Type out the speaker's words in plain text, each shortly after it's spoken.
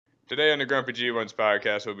Today on the Grumpy G1's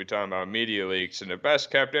podcast, we'll be talking about media leaks and the best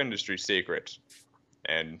kept industry secrets.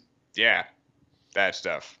 And yeah, that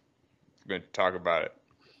stuff. We're going to talk about it.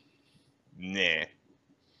 Nah.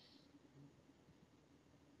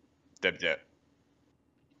 Dub.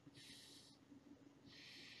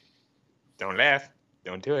 Don't laugh.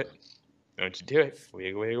 Don't do it. Don't you do it.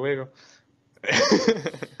 Wiggle, wiggle, wiggle.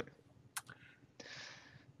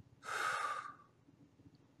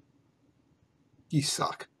 You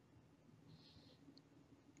suck.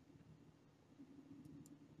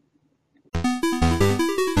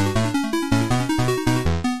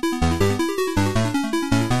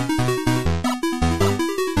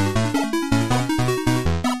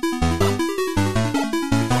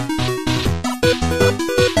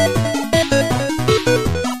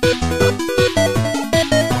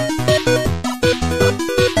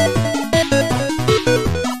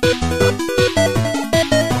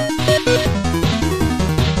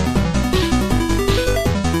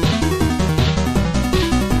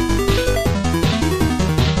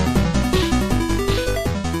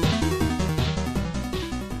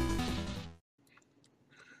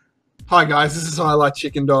 Hi guys, this is I Like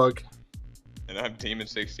Chicken Dog. And I'm Demon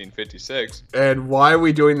 1656. And why are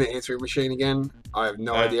we doing the answering machine again? I have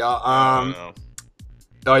no idea. I don't know.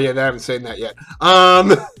 Oh yeah, they haven't seen that yet.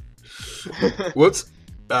 Whoops.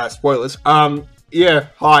 Spoilers. Yeah,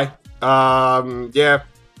 hi. Yeah,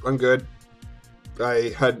 I'm good.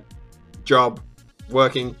 I had job,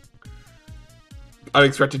 working,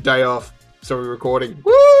 unexpected day off, so we're recording.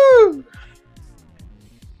 Woo!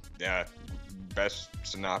 Yeah, best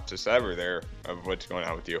synopsis ever there of what's going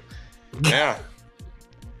on with you. Yeah.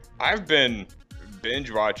 I've been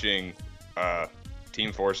binge watching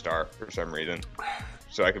Team 4-Star for some reason.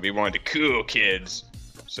 So I could be one of the cool kids.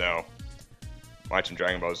 So watching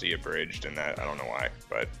Dragon Ball Z abridged and that, I don't know why.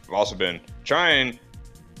 But I've also been trying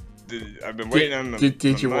I've been waiting on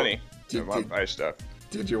the money to buy stuff.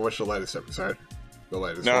 Did you watch the latest episode? The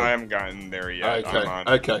latest No, one? I haven't gotten there yet. Okay, I'm on,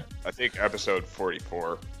 okay. I think episode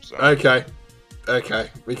 44. So. Okay,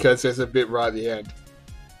 because there's a bit right at the end.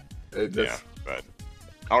 Yeah, but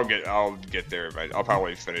I'll get there. But I'll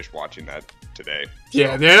probably finish watching that today. So.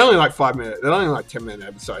 Yeah, they're only like 5 minutes. They're only like 10-minute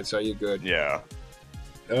episodes, so you're good. Yeah.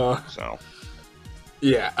 So.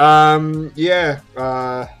 Yeah.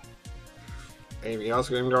 Anything else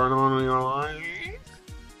been going on in your life?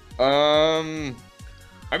 I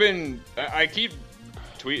keep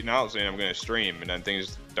tweeting out saying I'm going to stream, and then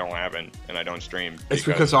things don't happen, and I don't stream. It's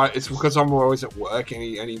because I'm always at work, and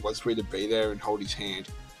he wants me to be there and hold his hand.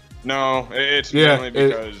 No, it's mainly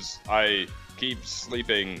because I keep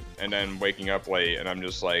sleeping and then waking up late, and I'm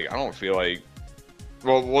just like, I don't feel like.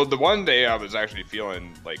 Well, the one day I was actually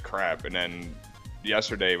feeling like crap, and then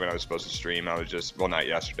yesterday when I was supposed to stream, I was just not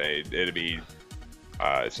yesterday. It'd be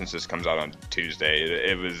since this comes out on Tuesday.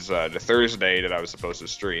 It was the Thursday that I was supposed to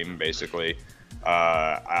stream. Basically,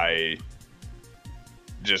 I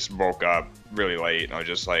just woke up really late, and I was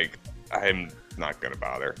just like, I'm not gonna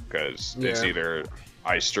bother because it's either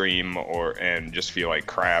I stream and just feel like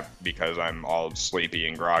crap because I'm all sleepy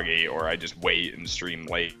and groggy, or I just wait and stream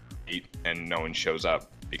late and no one shows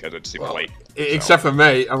up because it's super late. Except for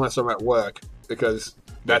me, unless I'm at work, because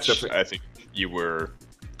that's I think you were.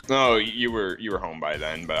 No, you were home by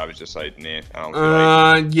then, but I was just like, nah, I don't feel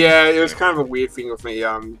like. Yeah, it was kind of a weird thing with me.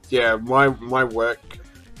 Yeah, my work.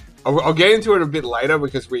 I'll get into it a bit later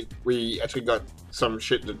because we actually got some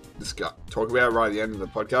shit to talk about right at the end of the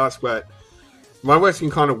podcast. But my work's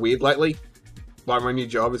been kind of weird lately. Like my new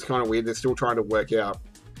job is kind of weird. They're still trying to work out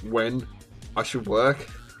when I should work.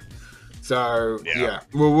 So yeah,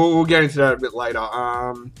 we'll get into that a bit later.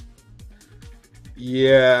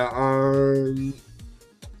 Yeah,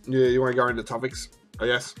 you want to go into topics, I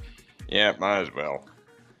guess? Yeah, might as well.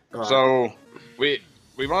 Right. So, we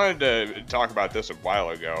wanted to talk about this a while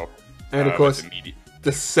ago. And of course,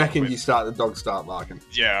 the second you start, the dogs start barking.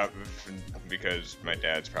 Yeah, because my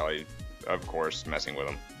dad's probably, of course, messing with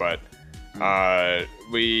them. But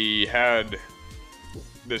we had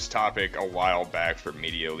this topic a while back for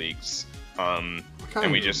media leaks. And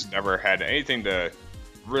we just never had anything to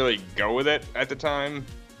really go with it at the time.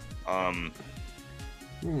 I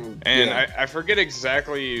forget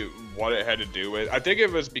exactly what it had to do with. I think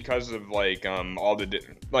it was because of like all the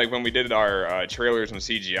when we did our trailers and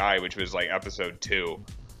CGI, which was like episode 2.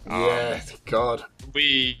 Yeah, God.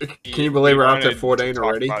 Can you believe we're up to 14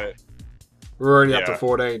 already? We're already up to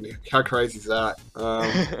 14. How crazy is that?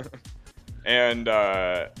 And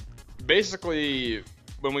basically,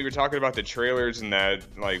 when we were talking about the trailers and that,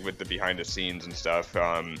 like with the behind the scenes and stuff,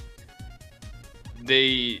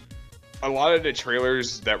 they a lot of the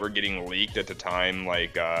trailers that were getting leaked at the time,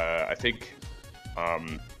 like I think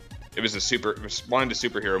it was one of the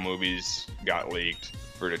superhero movies got leaked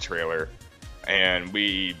for the trailer, and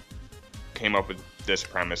we came up with this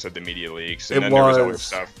premise of the media leaks, and then there was other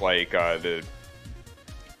stuff like the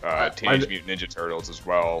Teenage Mutant Ninja Turtles as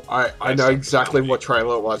well. I know exactly what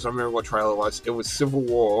trailer it was. I remember what trailer it was. It was Civil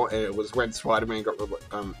War, and it was when Spider-Man got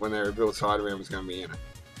when they revealed Spider-Man was going to be in it.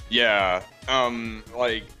 Yeah,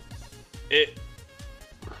 like it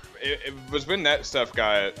was when that stuff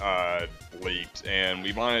got leaked, and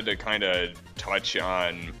we wanted to kind of touch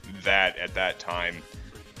on that at that time,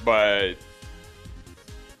 but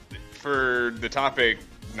for the topic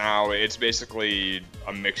now, it's basically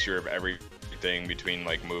a mixture of everything between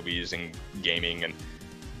like movies and gaming, and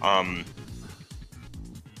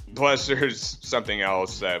plus there's something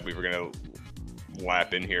else that we were gonna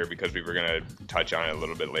lap in here because we were gonna touch on it a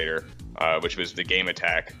little bit later, which was the game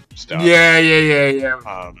attack stuff.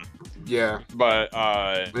 Yeah. But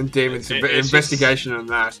and Damon's investigation on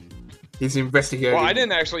that. He's investigating. Well, I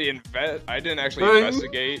didn't actually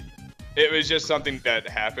investigate. It was just something that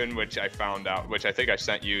happened, which I found out, which I think I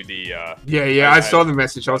sent you the. I saw the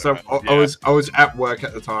message. I was at work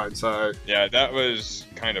at the time, so. Yeah, that was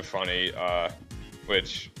kind of funny.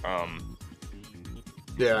 Which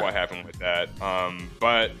what happened with that?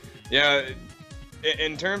 But yeah,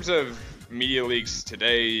 in terms of media leaks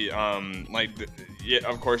today,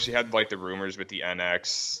 of course you had like the rumors with the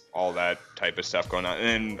NX, all that type of stuff going on,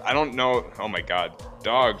 and I don't know. Oh my God,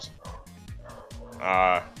 dogs.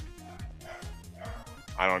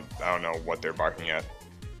 I don't know what they're barking at.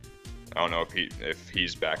 I don't know if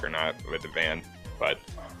he's back or not with the van, but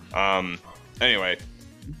anyway.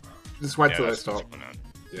 Just wait till they stop.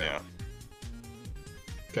 Yeah.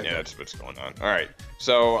 Okay, yeah, that's what's going on. All right.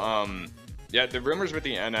 So the rumors with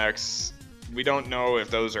the NX, we don't know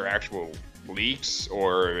if those are actual leaks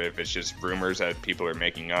or if it's just rumors that people are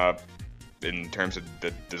making up in terms of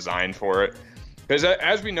the design for it. Because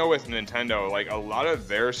as we know with Nintendo, like a lot of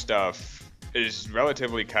their stuff is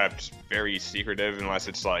relatively kept very secretive unless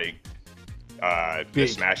it's like the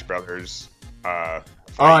Smash Brothers. There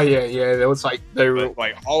was like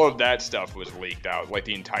like all of that stuff was leaked out, like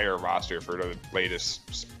the entire roster for the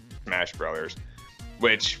latest Smash Brothers.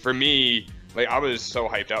 Which for me, like I was so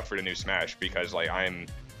hyped up for the new Smash because like I'm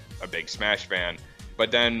a big Smash fan.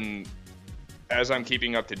 But then as I'm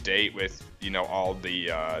keeping up to date with all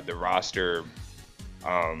the roster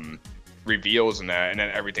reveals and that, and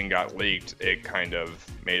then everything got leaked, it kind of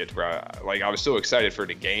made it where like I was still excited for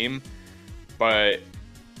the game, but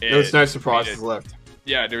there was no surprises left.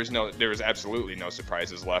 Yeah, there was absolutely no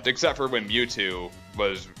surprises left, except for when Mewtwo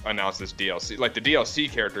was announced as DLC. Like the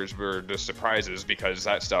DLC characters were the surprises because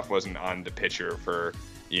that stuff wasn't on the picture for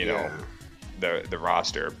the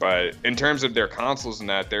roster. But in terms of their consoles and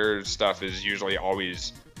that, their stuff is usually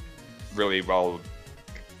always really well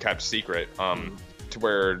kept secret. To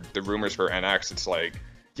where the rumors for NX, it's like,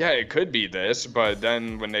 yeah, it could be this, but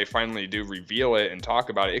then when they finally do reveal it and talk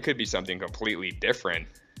about it, it could be something completely different.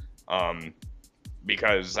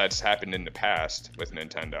 Because that's happened in the past with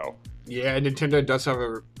Nintendo. Yeah, Nintendo does have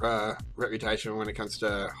a reputation when it comes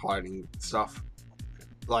to hiding stuff.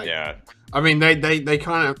 Like, yeah, I mean, they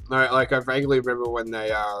kind of like, I vaguely remember when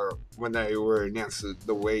they were announced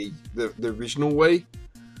the Wii, the original Wii.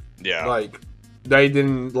 Yeah, like they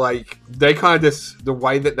didn't they kind of just the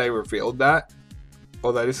way that they revealed that.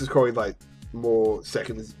 Although this is probably like more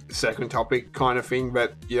second topic kind of thing,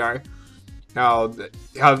 but how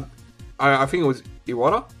I think it was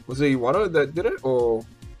Iwata. Was it Iwata that did it, or?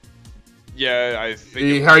 Yeah, I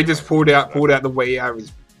think how he just pulled out the Wii out of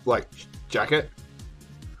his jacket.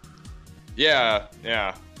 Yeah.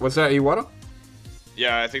 Was that Iwata?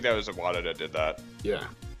 Yeah, I think that was Iwata that did that. Yeah.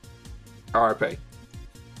 R.I.P.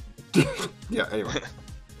 Yeah. Anyway.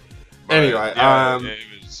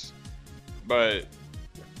 It was. But,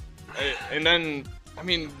 and then I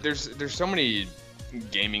mean, there's so many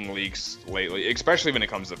gaming leaks lately, especially when it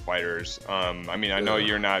comes to fighters. I mean, I know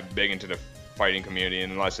you're not big into the fighting community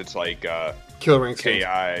unless it's like Killer Instinct,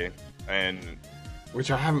 KI, and which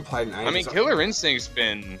I haven't played in ages. I mean, Killer Instinct's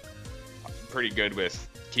been pretty good with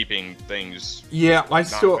keeping things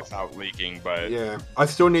without leaking, but I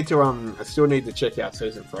still need to check out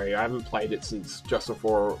Season 3. I haven't played it since just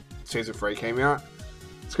before Season 3 came out.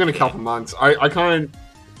 It's been a couple months.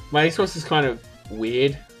 My Xbox is kind of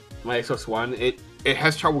weird. My Xbox One, it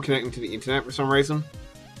has trouble connecting to the internet for some reason.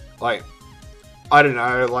 Like, I don't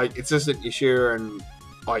know, like, it's just an issue, and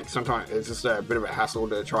like sometimes it's just a bit of a hassle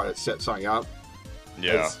to try to set something up.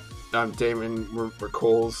 Yeah. Damon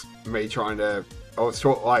recalls me trying to I was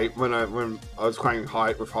taught like when I was playing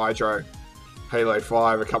with Hydro, Halo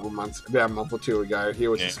 5 about a month or two ago. He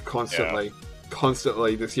was just constantly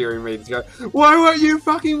just hearing me just go, "Why won't you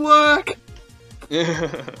fucking work?"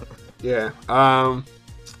 Yeah.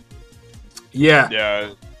 Yeah.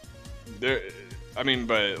 There. I mean,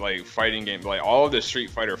 but like fighting games, like all of the Street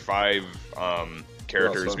Fighter 5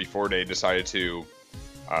 characters before they decided to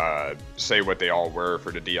say what they all were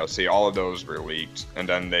for the DLC, all of those were leaked, and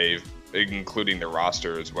then including the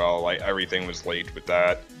roster as well. Like everything was leaked with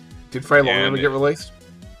that. Did Fei Long ever get released?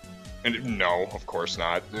 And no, of course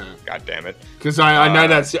not. Yeah. God damn it! Because I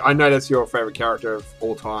know that's your favorite character of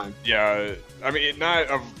all time. Yeah, I mean not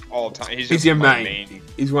of all time. He's your main.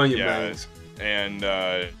 He's one of your mains. And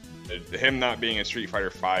him not being in Street Fighter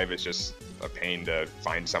 5 is just a pain to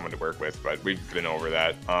find someone to work with. But we've been over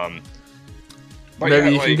that.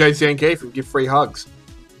 Maybe you can go Zangief and give free hugs.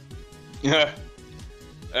 Yeah.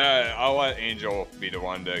 I'll let Angel be the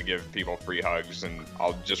one to give people free hugs, and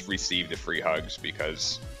I'll just receive the free hugs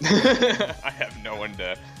because I have no one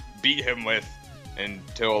to beat him with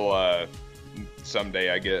until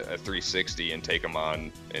someday I get a 360 and take him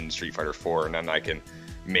on in Street Fighter 4, and then I can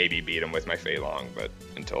maybe beat him with my Fei Long. But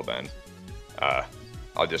until then,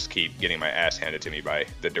 I'll just keep getting my ass handed to me by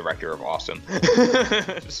the director of Awesome.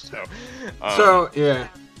 So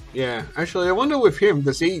yeah. Actually, I wonder with him,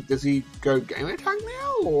 does he go Game Attack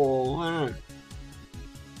now, or I don't know.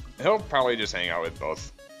 He'll probably just hang out with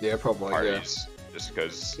both. Yeah, probably. Parties, just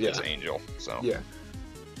because it's Angel. So yeah.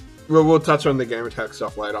 Well, we'll touch on the Game Attack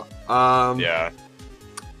stuff later. Yeah.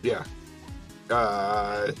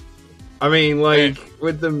 I mean, like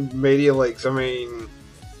with the media leaks, I mean,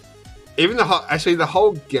 even the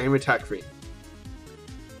whole Game Attack thing,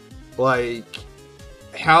 like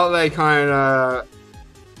how they kind of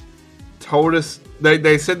told us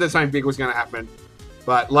they said that something big was going to happen,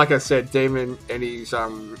 but like I said, Damon and his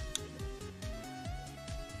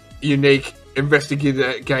unique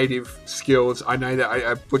investigative skills. I know that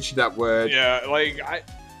I butchered that word. Yeah,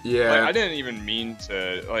 I didn't even mean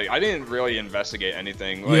to. I didn't really investigate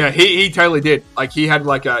anything. Yeah, he totally did. Like he had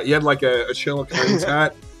a Sherlock Holmes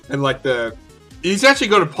hat and he's actually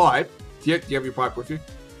got a pipe. Do you have your pipe with you?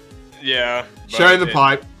 Yeah. Show the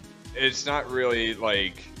pipe. It's not really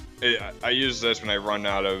I use this when I run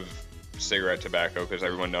out of cigarette tobacco because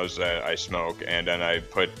everyone knows that I smoke, and then I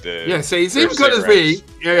put the he's even got his V.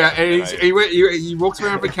 And he walks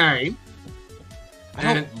around with a cane.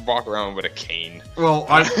 I don't walk around with a cane. Well,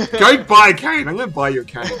 go buy a cane. I'm going to buy you a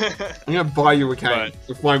cane. I'm going to buy you a cane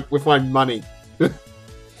with my money.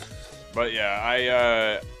 But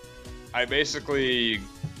yeah, I basically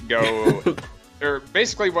go. Or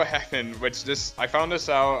basically what happened, I found this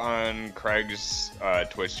out on Craig's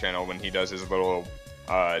Twitch channel when he does his little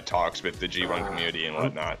talks with the G1 community and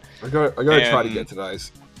whatnot. I gotta try to get to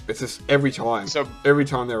those. It's just every time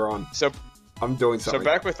they're on. So I'm doing something.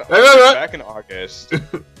 So back in August,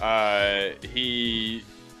 I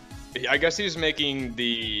guess he was making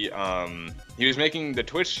the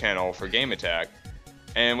Twitch channel for Game Attack,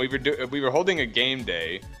 and we were holding a game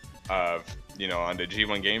day of. On the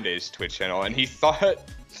G1 Game Days Twitch channel, and he thought,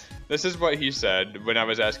 this is what he said when I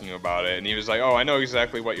was asking him about it, and he was like, "Oh, I know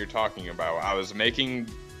exactly what you're talking about. I was making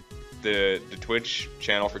the Twitch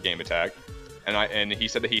channel for Game Attack, and he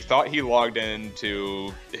said that he thought he logged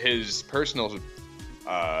into his personal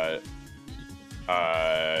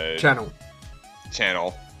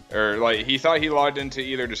channel, or he thought he logged into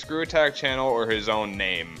either the Screw Attack channel or his own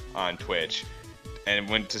name on Twitch, and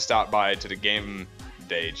went to stop by to the Game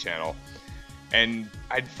Day channel." And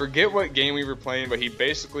I forget what game we were playing, but he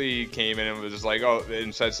basically came in and was like,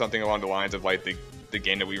 and said something along the lines of the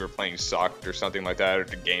game that we were playing sucked or something like that, or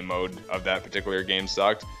the game mode of that particular game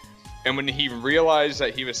sucked. And when he realized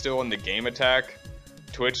that he was still in the Game Attack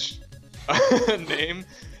Twitch name,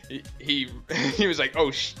 he was like, "Oh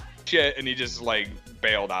shit," and he just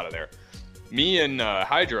bailed out of there. Me and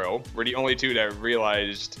Hydro were the only two that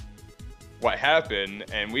realized what happened,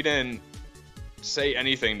 and we didn't say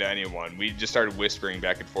anything to anyone. We just started whispering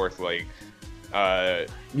back and forth as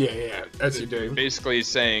you do. Basically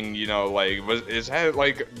saying, is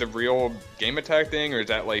that the real Game Attack thing, or is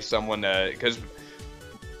that someone that, because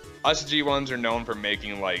us G1s are known for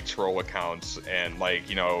making troll accounts and I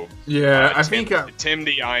think Tim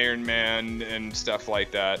the Iron Man and stuff like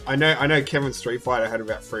that. I know Kevin Street Fighter had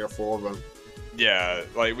about 3 or 4 of them. Yeah,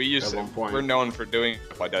 we're known for doing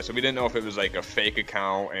stuff like that, so we didn't know if it was a fake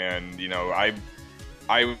account, and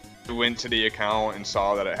I went to the account and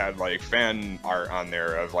saw that it had fan art on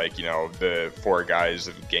there of the 4 guys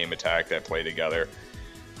of Game Attack that play together,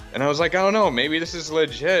 And I was like, I don't know, maybe this is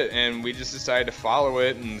legit, and we just decided to follow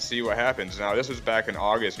it and see what happens. Now, this was back in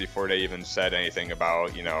August before they even said anything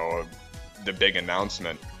about, you know, the big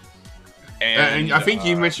announcement. And I think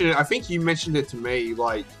you mentioned it. I think you mentioned it to me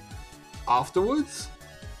like afterwards.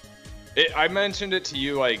 I mentioned it to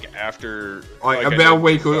you like after, like about a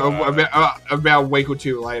week or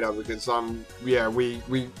two later, because yeah, we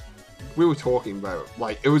were talking about it.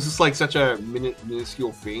 Like it was just like such a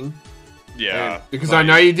minuscule thing. Yeah, and because I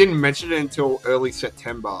know you didn't mention it until early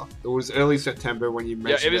September. It was early September when you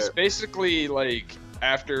mentioned it. Yeah, it was basically like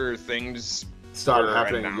after things started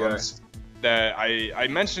happening. That I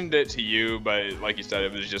mentioned it to you, but like you said,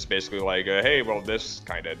 it was just basically like, hey, well, this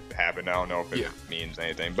kind of happened. I don't know if it means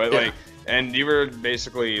anything, but like, and you were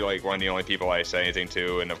basically like one of the only people I said anything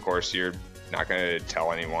to, and of course you're not gonna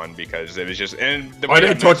tell anyone because it was just. And the way I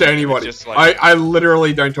didn't talk to anybody. Just like, I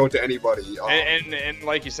literally don't talk to anybody. And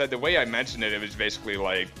like you said, the way I mentioned it, it was basically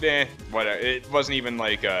like, whatever. It wasn't even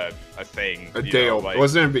like a thing. A deal. Like, it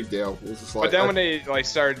wasn't a big deal. It was just like. But then when they like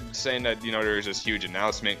started saying that, you know, there was this huge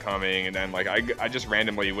announcement coming, and then like I just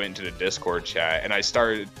randomly went into the Discord chat and I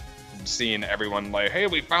started seeing everyone like, hey,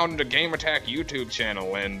 we found the Game Attack YouTube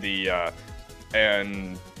channel, and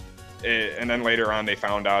and then later on they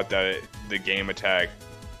found out that the Game Attack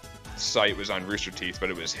site was on Rooster Teeth, but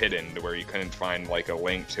it was hidden to where you couldn't find like a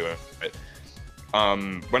link to it.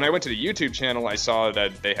 When I went to the YouTube channel, I saw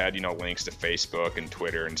that they had, you know, links to Facebook and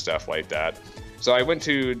Twitter and stuff like that. So I went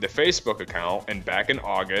to the Facebook account, and back in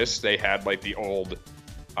August they had like the old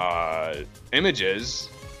images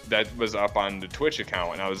that was up on the Twitch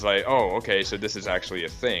account, and I was like, oh, okay, so this is actually a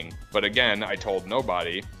thing. But again, I told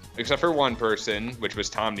nobody except for one person, which was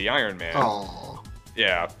Tom the Iron Man. Oh.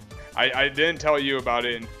 Yeah, I didn't tell you about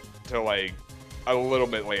it until like a little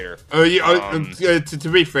bit later. To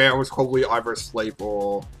be fair, I was probably either asleep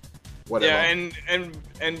or whatever. Yeah,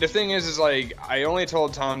 and the thing is like I only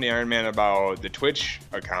told Tom the Iron Man about the Twitch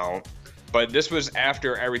account, but this was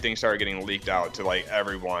after everything started getting leaked out to like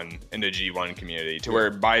everyone in the G1 community, to where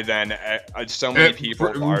by then so many people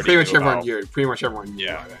already pretty much everyone knew. Pretty much everyone knew.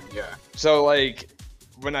 Yeah. By then. Yeah. So like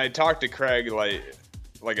when I talked to Craig,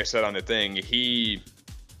 like I said on the thing, he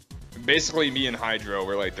basically, me and Hydro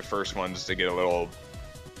were like the first ones to get a little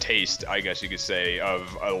taste, I guess you could say,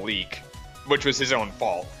 of a leak, which was his own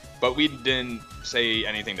fault. But we didn't say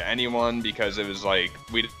anything to anyone because it was like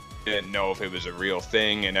we didn't know if it was a real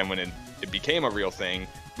thing. And then when it became a real thing,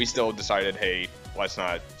 we still decided, hey, let's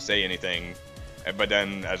not say anything. But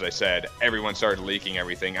then, as I said, everyone started leaking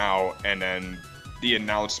everything out, and then the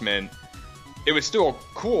announcement. It was still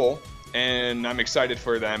cool, and I'm excited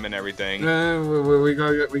for them and everything. We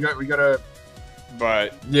gotta.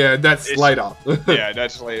 But yeah, that's later. Yeah,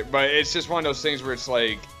 that's later. But it's just one of those things where it's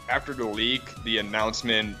like after the leak, the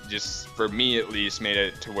announcement just for me at least made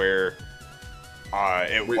it to where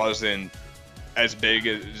it wasn't as big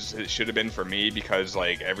as it should have been for me, because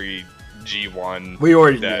like every G1 we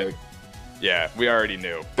already knew. Yeah, we already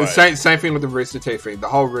knew. The same thing with the Rooster Teeth thing, the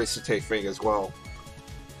whole Rooster Teeth thing as well.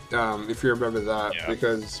 If you remember that,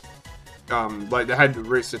 because like they had the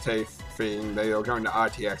Rooster Teeth thing, they were going to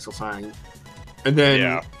RTX or something, and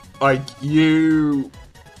then like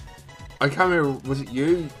I can't remember, was it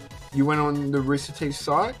you went on the Rooster Teeth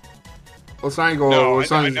site or something? Or no,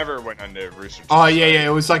 something? I never went on the Rooster Teeth Oh site. yeah, it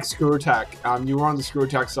was like Screw Attack. You were on the Screw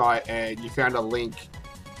Attack site and you found a link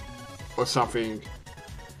or something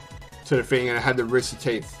to the thing, and it had the Rooster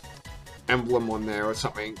Teeth emblem on there or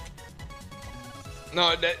something.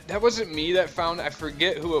 No, that wasn't me that found it. I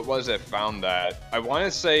forget who it was that found that. I want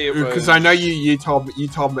to say it was... Because I know you told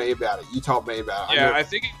me about it. Yeah, I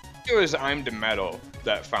think it was I'm the Metal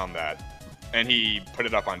that found that. And he put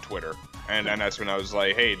it up on Twitter. And then that's when I was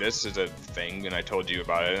like, hey, this is a thing, and I told you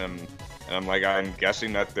about it. And I'm like, I'm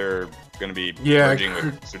guessing that they're going to be merging with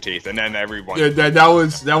Rooster Teeth. And then everyone... Yeah,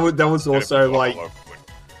 that was also like...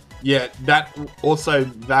 Yeah, that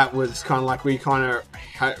was kind of like we kind of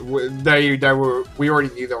we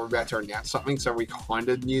already knew they were about to announce something, so we kind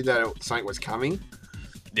of knew that something was coming.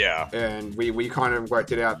 Yeah, and we kind of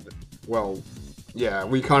worked it out. Well, yeah,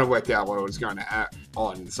 we kind of worked out what it was going to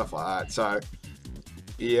on and stuff like that. So,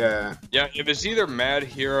 yeah, it was either Mad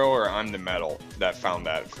Hero or I'm the Metal that found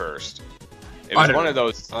that first. It was one of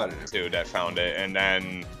those two that found it, and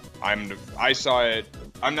then I saw it.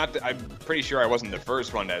 I'm pretty sure I wasn't the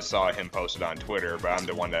first one that saw him posted on Twitter, but I'm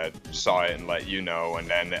the one that saw it and let you know, and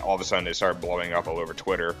then all of a sudden it started blowing up all over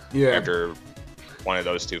Twitter after one of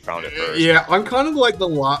those two found it first. Yeah, I'm kind of like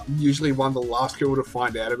usually one of the last people to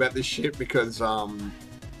find out about this shit because I'm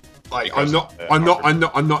not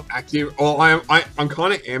active, or I'm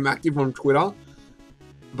kind of active on Twitter,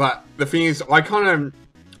 but the thing is I kind of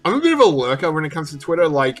I'm a bit of a lurker when it comes to Twitter.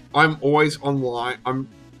 Like, I'm always online. I'm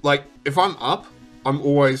like, if I'm up, I'm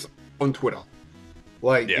always on Twitter.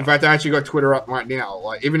 Like, in fact, I actually got Twitter up right now.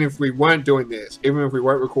 Like, even if we weren't doing this, even if we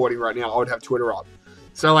weren't recording right now, I would have Twitter up.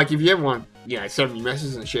 So, like, if you ever want, send me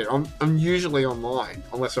messages and shit, I'm usually online,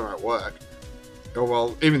 unless I'm at work. Or,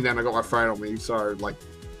 well, even then, I got my phone on me, so, like,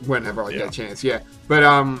 whenever I get a chance, But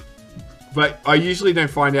I usually don't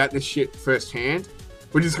find out this shit firsthand,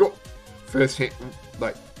 which is cool. Firsthand,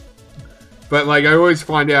 like... But, like, I always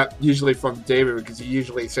find out, usually from David, because he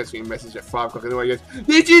usually sends me a message at 5 o'clock in the morning. He goes,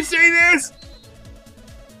 "Did you see this?"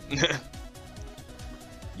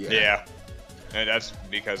 Yeah. And that's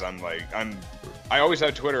because I always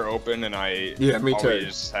have Twitter open, and I me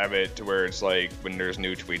always have it to where it's like, when there's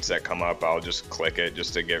new tweets that come up, I'll just click it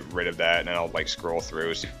just to get rid of that, and then I'll, like, scroll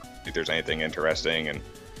through, see if there's anything interesting, and,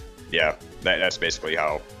 that's basically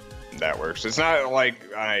how that works. It's not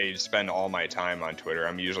like I spend all my time on Twitter.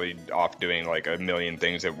 I'm usually off doing like a million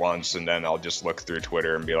things at once, and then I'll just look through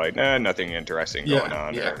Twitter and be like, nah, nothing interesting going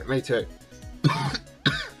on. Yeah, me too.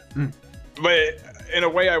 But in a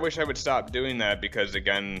way, I wish I would stop doing that, because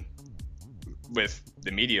again, with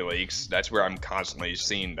the media leaks, that's where I'm constantly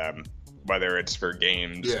seeing them, whether it's for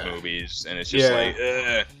games, movies, and it's just like,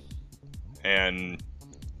 ugh. And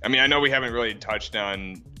I mean, I know we haven't really touched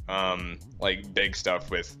on like big stuff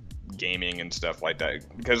with gaming and stuff like that,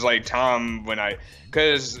 because like Tom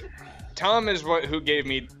is who gave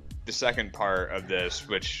me the second part of this,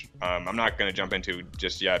 which I'm not going to jump into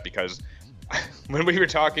just yet, because when we were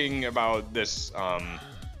talking about this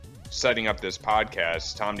setting up this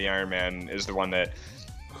podcast, Tom the Iron Man is the one that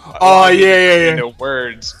into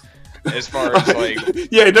words as far as like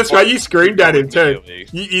that's right, you screamed at him too.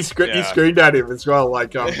 You screamed at him as well,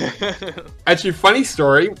 like actually, funny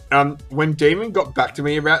story, when Damon got back to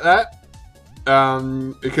me about that,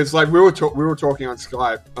 because like we were talking on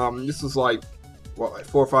Skype, this was like 4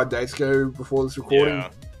 or 5 days ago before this recording,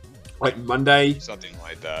 like Monday, something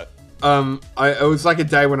like that. It was like a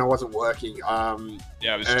day when I wasn't working. It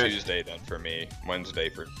was Tuesday then for me, Wednesday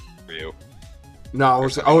for you. No, I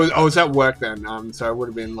was at work then. So it would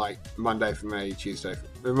have been like Monday for me, Tuesday.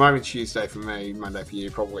 It might have been Tuesday for me, Monday for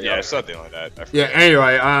you, probably. Yeah, something like that. Yeah.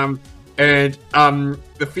 Anyway, and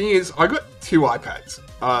the thing is, I got 2 iPads.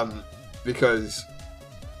 Because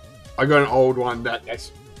I got an old one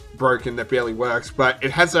that's broken, that barely works, but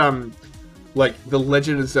it has like the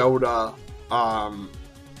Legend of Zelda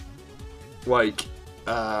like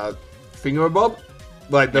thingamabob,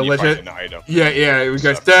 like the Legend. It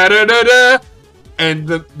goes da da da da, and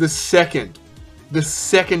the second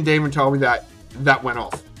Damon told me that went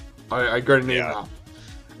off, I got an email.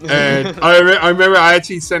 And I remember I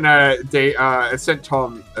actually sent sent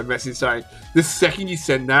Tom a message saying, the second you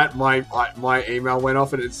send that, my email went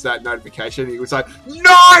off and it's that notification. He was like,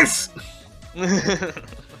 "Nice!"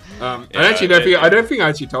 I don't think I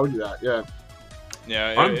actually told you that.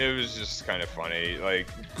 It was just kind of funny. Like,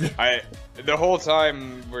 the whole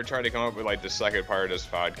time we're trying to come up with like the second part of this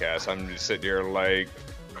podcast, I'm just sitting here like,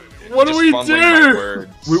 what do we do?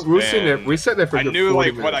 We sat there for I knew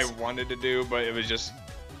like minutes. what I wanted to do, but it was just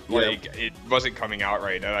like it wasn't coming out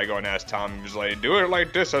right. And I go and ask Tom, he was like, "Do it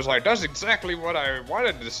like this." I was like, "That's exactly what I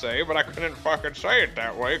wanted to say, but I couldn't fucking say it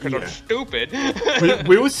that way because I'm stupid."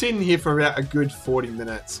 we were sitting here for about a good 40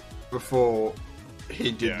 minutes before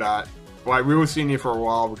he did that. Like, we were sitting here for a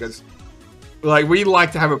while because, like, we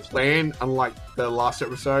like to have a plan, unlike the last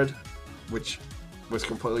episode, which was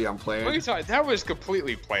completely unplanned. What are you talking? That was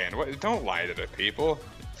completely planned. Don't lie to the people.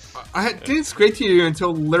 I didn't speak to you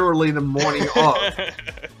until literally the morning of,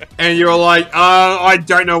 and you were like, "I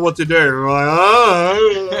don't know what to do." And we're like,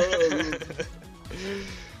 "Oh."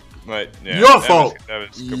 But your fault. That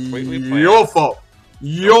was completely planned. Your fault.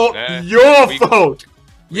 Your fault.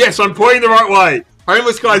 Yes, I'm pointing the right way.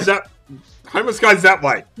 Homeless guy's that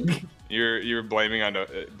way. You're blaming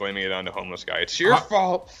it on the homeless guy. It's your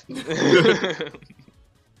fault.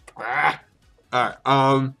 Alright.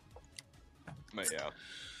 But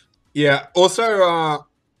yeah. Also,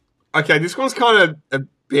 okay, this one's kind of a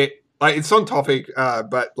bit like, it's on topic,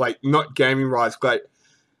 but like not gaming wise. But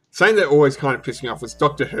something that always kind of pissed me off was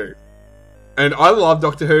Doctor Who, and I love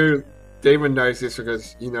Doctor Who. Damon knows this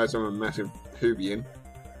because he knows I'm a massive Whovian.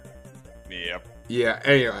 Yep. Yeah.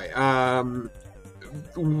 Anyway,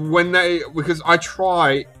 because I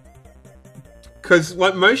try, because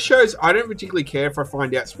like most shows, I don't particularly care if I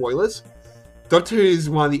find out spoilers. Doctor Who is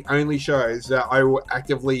one of the only shows that I will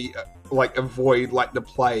actively like avoid, like the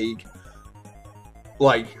plague,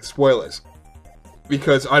 like spoilers,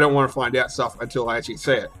 because I don't want to find out stuff until I actually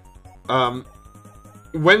see it.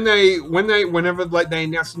 whenever like they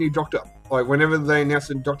announce a new Doctor, like whenever they announce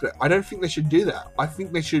a Doctor, I don't think they should do that. I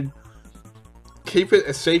think they should keep it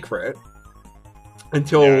a secret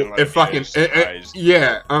until it fucking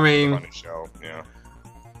yeah. I mean, on the show. Yeah.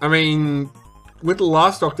 I mean, with the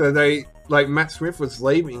last Doctor, they like Matt Smith was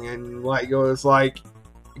leaving, and like it was like,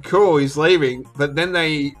 cool, he's leaving, but then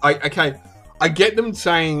I get them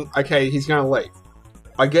saying, okay, he's gonna leave.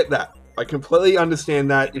 I get that. I completely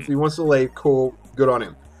understand that. If he wants to leave, cool, good on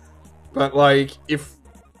him. But like, if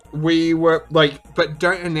we were like, but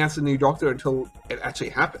don't announce a new Doctor until it actually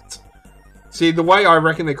happens. See, the way I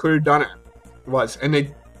reckon they could have done it was,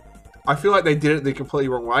 and I feel like they did it the completely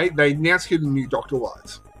wrong way. They announced who the new Doctor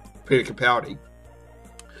was, Peter Capaldi.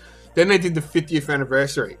 Then they did the 50th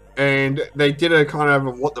anniversary, and they did a kind of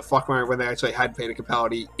a what the fuck moment when they actually had Peter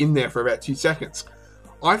Capaldi in there for about 2 seconds.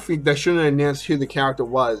 I think they shouldn't have announced who the character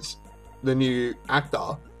was, the new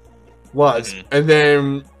actor was, and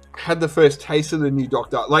then had the first taste of the new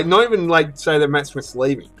Doctor. Like, not even like say that Matt Smith's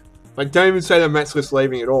leaving. Like, don't even say that Matt Smith's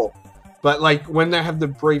leaving at all. But like when they have the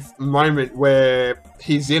brief moment where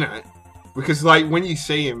he's in it, because like when you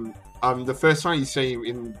see him, the first time you see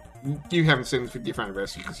him you haven't seen the 50th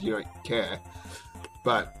anniversary because you don't care.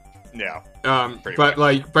 But yeah, but much.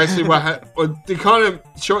 Like basically the kind of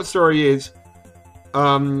short story is,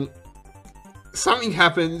 something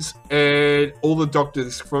happens and all the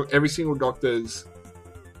Doctors from every single Doctors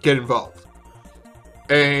get involved.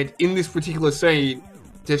 And in this particular scene,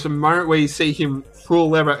 there's a moment where you see him through a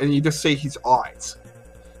lever and you just see his eyes.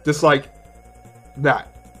 Just like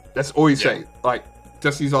that. That's all you see. Like,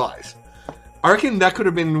 just his eyes. I reckon that could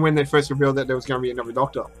have been when they first revealed that there was going to be another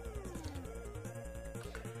Doctor.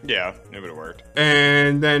 Yeah, it would have worked.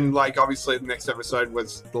 And then, like, obviously the next episode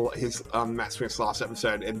was his Matt Smith's last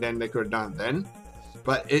episode, and then they could have done it then.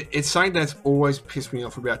 But it's something that's always pissed me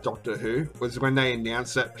off about Doctor Who, was when they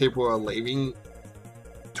announced that people are leaving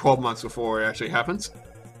 12 months before it actually happens.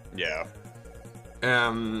 Yeah.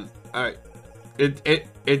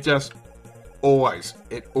 It just always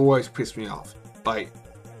pissed me off. Like,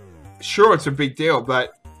 sure, it's a big deal,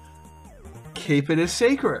 but keep it a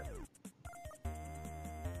secret.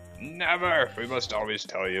 Never. We must always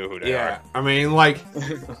tell you who they are. I mean, like,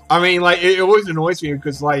 it always annoys me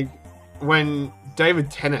because, like, when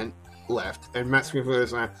David Tennant left and Matt Smith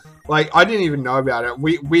was like, I didn't even know about it.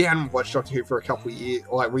 We hadn't watched Doctor Who for a couple of years.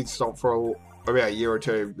 Like, we stopped for about a year or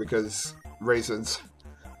two because reasons.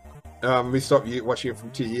 We stopped watching it for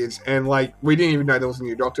 2 years, and like, we didn't even know there was a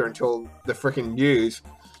new Doctor until the freaking news.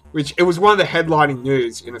 Which, it was one of the headlining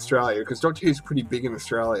news in Australia, because Doctor Who's pretty big in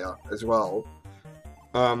Australia as well.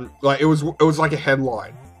 Like, it was like a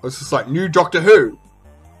headline. It was just like, new Doctor Who!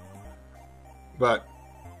 But,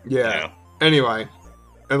 yeah. Anyway.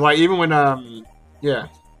 And like, even when,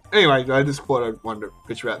 Anyway, I just thought I wanted to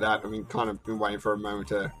bitch about that. I mean, kind of been waiting for a moment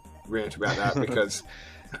to rant about that, because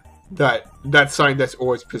that's something that's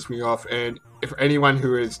always pissed me off. And if anyone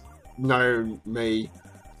who has known me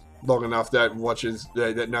long enough that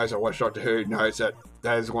knows I watch Doctor Who knows that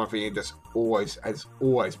is one thing that has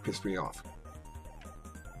always pissed me off.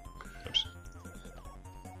 Oops.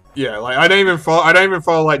 Yeah, like I don't even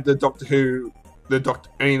follow like the Doctor Who,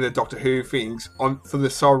 any of the Doctor Who things for the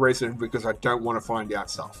sole reason because I don't want to find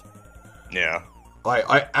out stuff. Yeah. Like,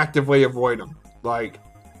 I actively avoid them. Like,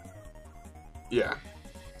 yeah.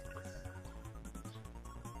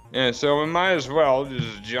 Yeah, so we might as well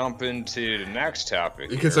just jump into the next topic.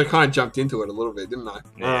 Because I kind of jumped into it a little bit, didn't I?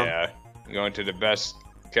 Yeah. Going to the best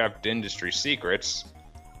kept industry secrets.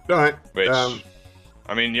 Right. Which,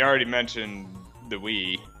 I mean, you already mentioned the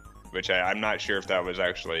Wii, which I'm not sure if that was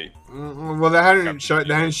actually. Well, they hadn't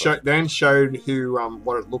showed who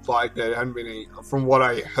what it looked like. There hadn't been any. From what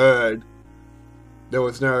I heard, there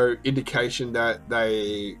was no indication that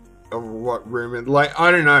they of what rumored. Like,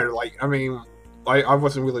 I don't know. Like, I mean, I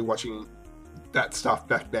wasn't really watching that stuff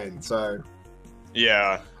back then, so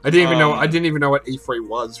yeah, I didn't even know what E3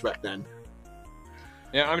 was back then.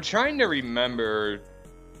 Yeah, I'm trying to remember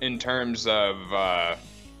in terms of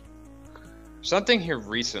something here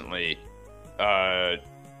recently. There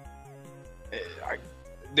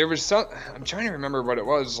was some. I'm trying to remember what it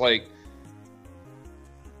was. Like,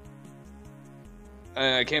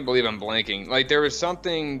 I can't believe I'm blanking. Like, there was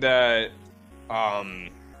something that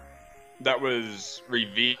that was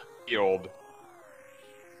revealed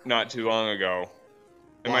not too long ago.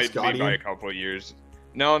 It might be by a couple of years.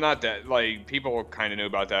 No, not that. Like, people kind of knew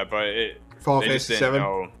about that, but Final Fantasy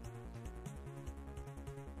 7.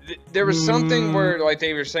 There was something where, like,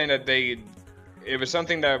 they were saying that it was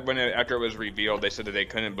something that after it was revealed, they said that they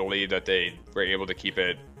couldn't believe that they were able to keep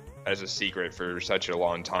it as a secret for such a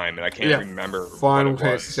long time, and I can't remember. Final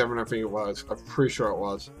Fantasy 7, I think it was. I'm pretty sure it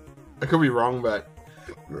was. I could be wrong, but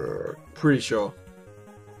pretty sure.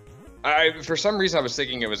 For some reason, I was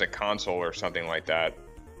thinking it was a console or something like that,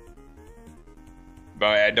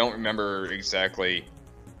 but I don't remember exactly.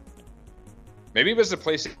 Maybe it was the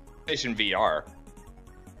PlayStation VR.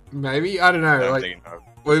 Maybe, I don't know. Like,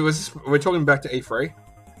 we're talking back to E3.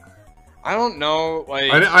 I don't know.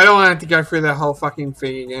 Like, I don't have to go through that whole fucking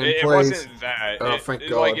thing again. It wasn't that. Oh, thank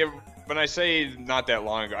God. Like, when I say not that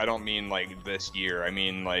long ago, I don't mean like this year. I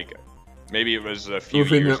mean like maybe it was a few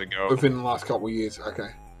years ago. Within the last couple of years. Okay.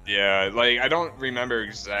 Yeah, like I don't remember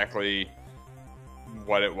exactly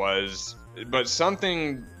what it was, but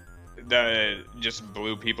something that just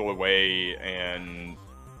blew people away, and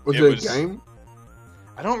was it a game?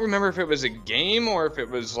 I don't remember if it was a game or if it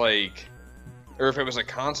was like. Or if it was a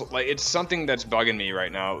console, like it's something that's bugging me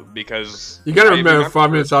right now because you gotta remember 5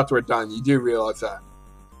 minutes after it's done. You do realize that.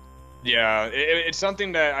 Yeah, it's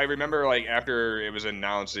something that I remember. Like after it was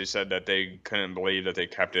announced, they said that they couldn't believe that they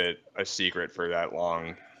kept it a secret for that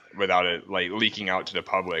long without it like leaking out to the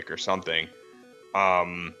public or something.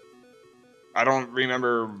 I don't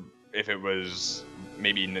remember if it was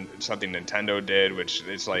maybe something Nintendo did, which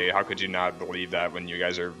it's like how could you not believe that when you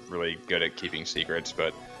guys are really good at keeping secrets,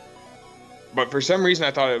 But for some reason,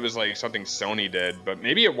 I thought it was like something Sony did, but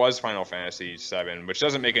maybe it was Final Fantasy VII, which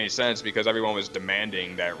doesn't make any sense because everyone was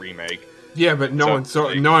demanding that remake. Yeah, but no one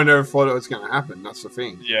ever thought it was going to happen. That's the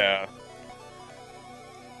thing. Yeah.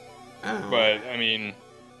 But I mean,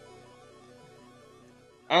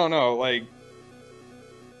 I don't know. Like,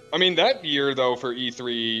 I mean, that year though for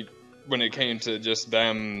E3, when it came to just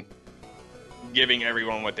them giving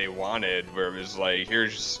everyone what they wanted, where it was like,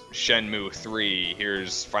 here's Shenmue 3,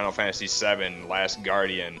 here's Final Fantasy 7, Last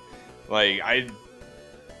Guardian. Like,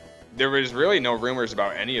 there was really no rumors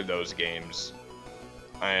about any of those games,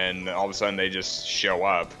 and all of a sudden they just show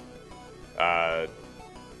up. And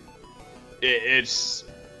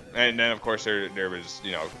then of course there was,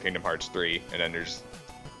 you know, Kingdom Hearts 3, and then there's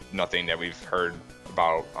nothing that we've heard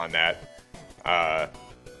about on that.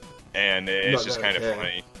 And it's just kind of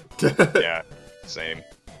funny. Yeah, same.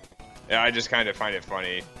 Yeah, I just kind of find it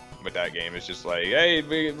funny with that game. It's just like, hey,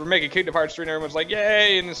 we're making Kingdom Hearts 3, and everyone's like,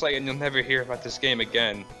 yay! And it's like, and you'll never hear about this game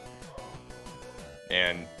again.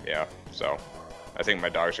 And yeah, so I think my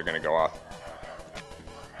dogs are gonna go off.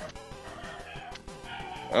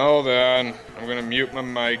 Hold on, I'm gonna mute my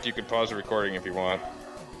mic. You can pause the recording if you want.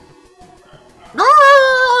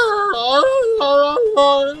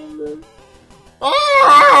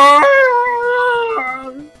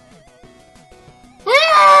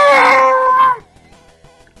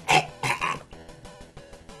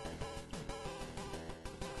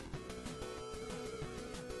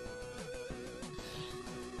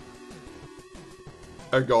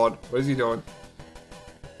 Oh God, what is he doing?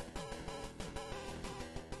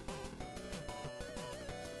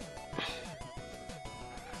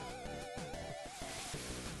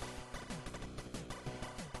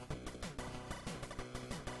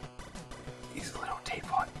 He's a little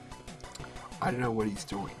teapot. I don't know what he's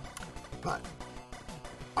doing, but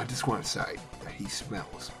I just want to say that he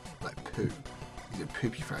smells like poo. He's a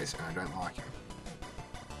poopy face and I don't like him.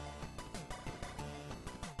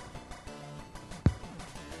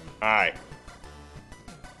 Hi.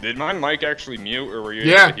 Did my mic actually mute, or were you?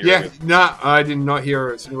 Yeah. No, I did not hear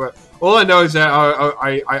it. All I know is that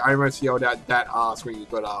I almost yelled out that ass when you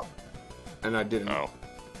got up, and I didn't. Oh.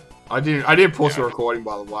 I didn't pause the recording,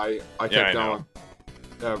 by the way. I kept going.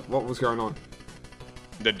 What was going on?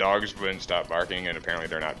 The dogs wouldn't stop barking, and apparently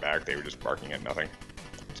they're not back. They were just barking at nothing.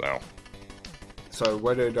 So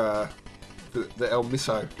where did the El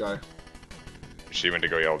Miso go? She went to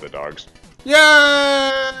go yell at the dogs. Yay!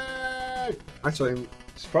 Actually, I'm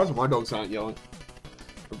surprised my dogs aren't yelling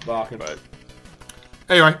or barking. But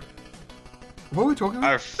anyway, what were we talking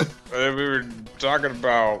about? We were talking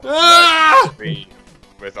about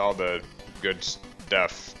with all the good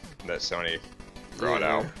stuff that Sony brought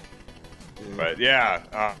out. Yeah. But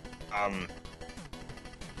yeah, I'm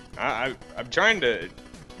trying to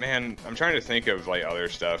think of like other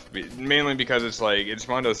stuff, mainly because it's like it's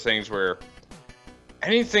one of those things where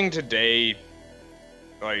anything today,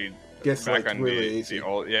 like gets back like on really the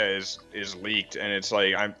old, is leaked, and it's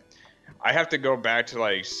like I have to go back to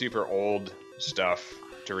like super old stuff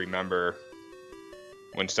to remember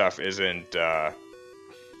when stuff isn't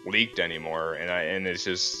leaked anymore, and it's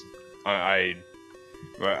just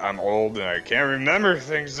I'm old and I can't remember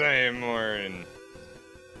things anymore,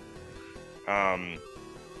 and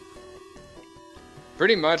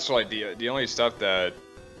pretty much like the only stuff that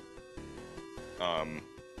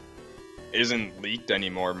isn't leaked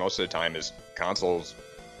anymore most of the time is consoles,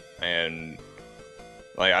 and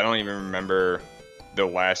like I don't even remember the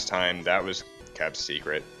last time that was kept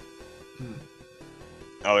secret.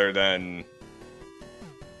 Other than,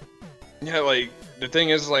 yeah, like the thing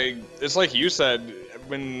is, like it's like you said,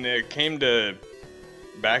 when it came to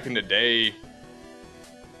back in the day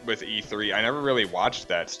with E3, I never really watched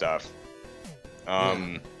that stuff.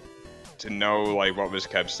 To know like what was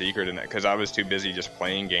kept secret in it, because I was too busy just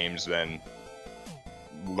playing games than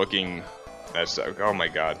looking at stuff. Oh my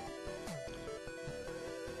god.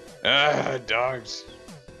 Dogs.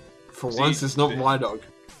 For once, it's not my dog.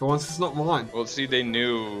 For once, it's not mine. Well, see, they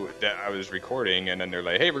knew that I was recording, and then they're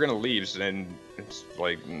like, "Hey, we're gonna leave." So then it's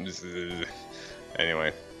like,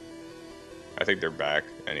 anyway. I think they're back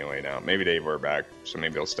anyway now. Maybe they were back, so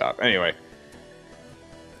maybe they'll stop. Anyway.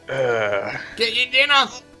 Get your dinner.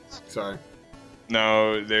 Sorry.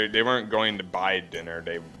 No, they weren't going to buy dinner.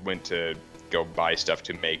 They went to go buy stuff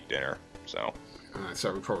to make dinner. So.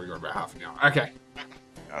 So we probably got about half an hour. Okay.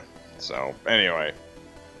 Yeah. So anyway.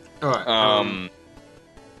 All right.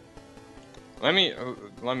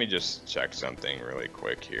 Let me just check something really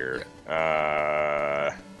quick here.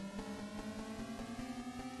 Yeah.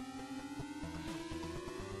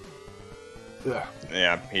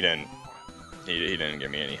 Yeah, he didn't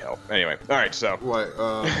give me any help. Anyway, all right, so. Wait,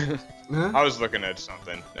 huh? I was looking at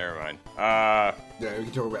something. Never mind. Yeah, we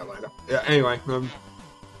can talk about it later. Yeah. Anyway, I'm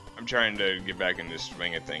trying to get back in the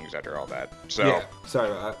swing of things after all that. So. Yeah.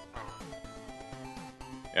 Sorry about that.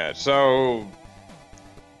 Yeah. So.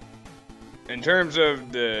 In terms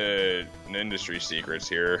of the industry secrets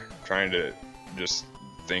here, trying to just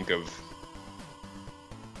think of.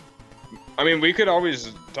 I mean, we could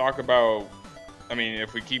always talk about. I mean,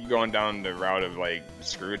 if we keep going down the route of like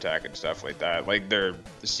Screw Attack and stuff like that, like the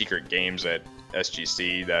secret games at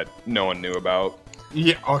SGC that no one knew about.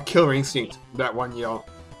 Yeah, or Killer Instinct that one year.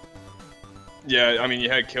 Yeah, I mean, you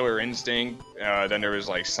had Killer Instinct. Then there was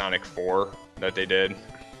like Sonic 4 that they did,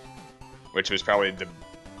 which was probably the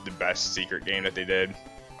best secret game that they did.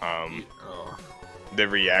 The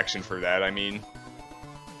reaction for that, I mean,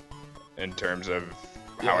 in terms of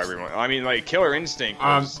how everyone. I mean, like Killer Instinct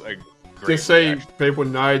was a. Just so people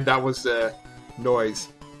know, that was the noise.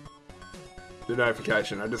 The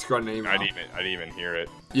notification. I just got an email. I didn't even hear it.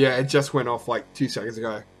 Yeah, it just went off like 2 seconds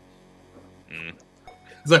ago. It's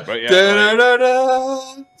like, but yeah,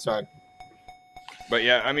 da-da-da-da. Sorry. But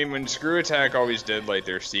yeah, I mean, when Screw Attack always did like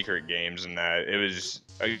their secret games and that, it was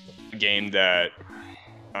a game that,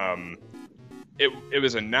 it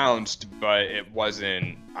was announced, but it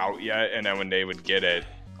wasn't out yet. And then when they would get it,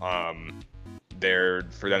 there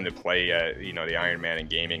for them to play at the Iron Man and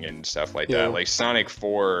gaming and stuff like that. Like Sonic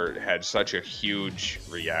 4 had such a huge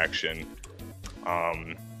reaction.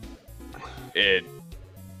 It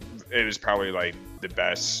was probably like the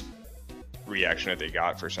best reaction that they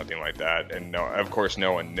got for something like that, and of course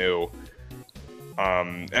no one knew.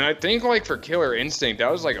 And I think like for Killer Instinct,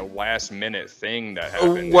 that was like a last minute thing that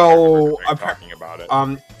happened. Well, I'm talking about it.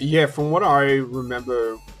 Yeah, from what I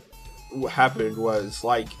remember, what happened was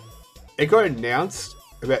like. It got announced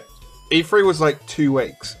about E3 was like 2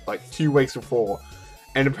 weeks, before,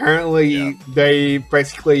 and apparently they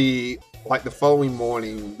basically like the following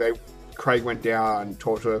morning Craig went down and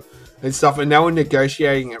talked to him and stuff, and they were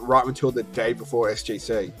negotiating it right until the day before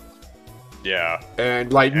SGC. Yeah,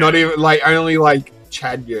 and like not even like only like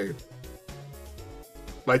Chad knew.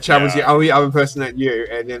 Like Chad was the only other person that knew,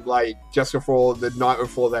 and then like just before the night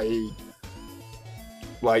before they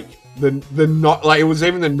like. It was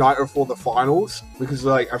even the night before the finals, because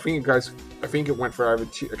like I think it went for over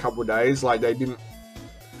a couple of days. Like they didn't.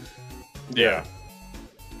 Yeah.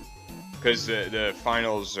 Because the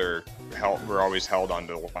finals were always held on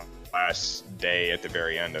the last day at the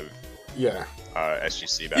very end of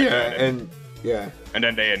SGC back then. And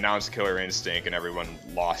then they announced Killer Instinct, and everyone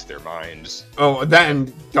lost their minds. Oh, that and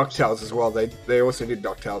DuckTales as well. They also did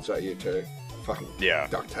DuckTales that year too. Fucking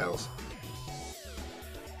DuckTales.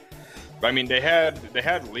 I mean, they had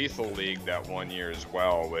Lethal League that one year as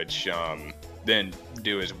well, which didn't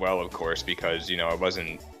do as well, of course, because it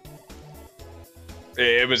wasn't.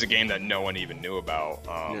 It was a game that no one even knew about.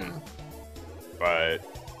 But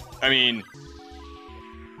I mean,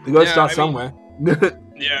 you gotta start somewhere.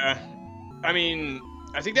 Yeah, I mean,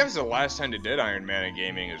 I think that was the last time they did Iron Man in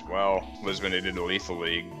gaming as well. Was when they did the Lethal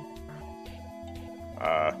League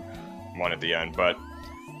one at the end, but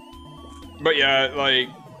yeah, like.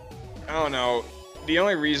 I don't know. The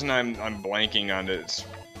only reason I'm blanking on this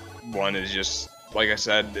one is just, like I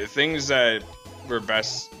said, the things that were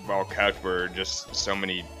best well kept were just so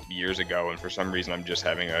many years ago, and for some reason I'm just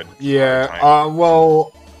having a hard time.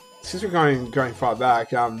 Well, since we're going far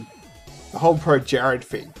back, the whole pro Jared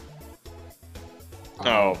thing.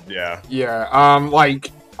 Oh yeah. Yeah.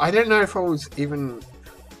 Like I don't know if I was even.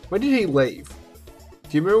 When did he leave?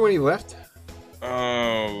 Do you remember when he left?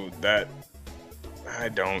 Oh, that I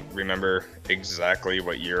don't remember exactly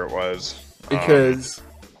what year it was. Because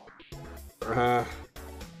the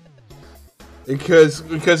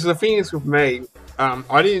thing is with me,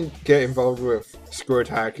 I didn't get involved with Screw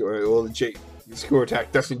Attack or the Screw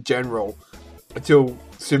Attack just in general until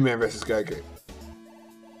Superman vs. Goku.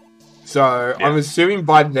 So yeah. I'm assuming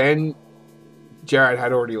by then Jared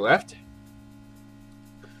had already left.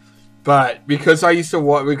 But because I used to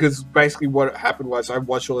watch, because basically what happened was I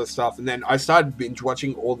watched all this stuff and then I started binge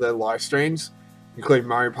watching all their live streams, including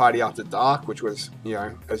Mario Party After Dark, which was, you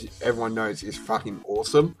know, as everyone knows, is fucking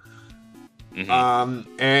awesome.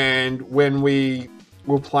 Mm-hmm. And when we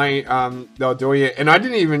were playing, they were doing it, and I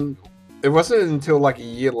didn't even, it wasn't until like a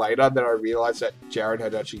year later that I realized that Jared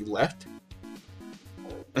had actually left.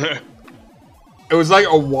 It was like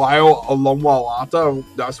a long while after,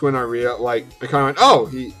 that's when I realized, like, I kind of went, oh,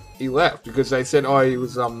 he left, because they said, oh, he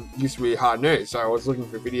was used to be Hard News, so I was looking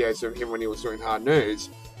for videos of him when he was doing Hard News,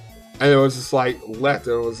 and it was just like left,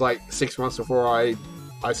 and it was like 6 months before I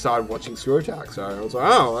started watching Screw Attack, so I was like,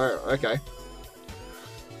 oh, okay.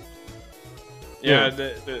 Yeah,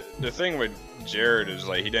 the thing with Jared is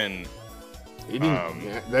like he didn't.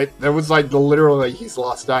 Yeah, that was like literally his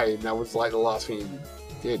last day, and that was like the last thing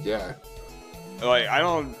he did. Yeah. Like I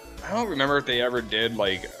don't remember if they ever did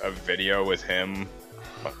like a video with him,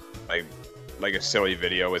 like a silly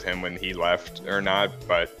video with him when he left or not.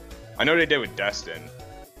 But I know they did with Destin.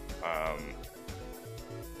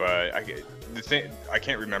 But I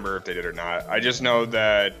can't remember if they did or not. I just know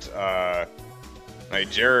that like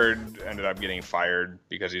Jared ended up getting fired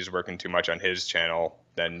because he was working too much on his channel.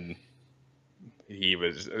 Then he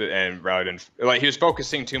was, and rather than like he was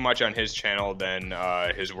focusing too much on his channel than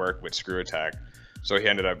his work with Screw Attack. So he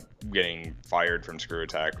ended up getting fired from Screw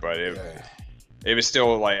Attack. But it was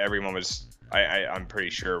still like everyone was. I'm pretty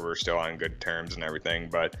sure we're still on good terms and everything.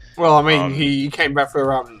 But well, I mean, he came back for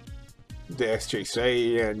the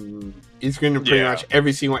SGC, and he's been to pretty much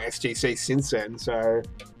every single SGC since then. So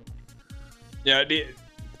yeah,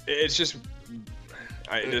 it's just.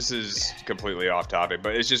 This is completely off topic,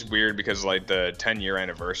 but it's just weird because like the 10-year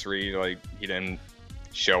anniversary, like he didn't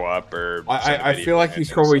show up or. I feel like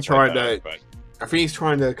he's probably trying to. But... I think he's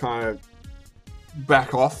trying to kind of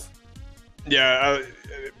back off. Yeah,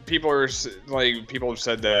 people have said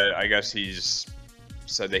that. I guess he's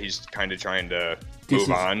said that he's kind of trying to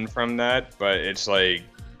move on from that, but it's like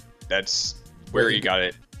that's where he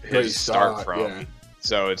got his start from. Yeah.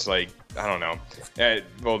 So it's like I don't know.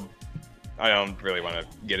 Well. I don't really want to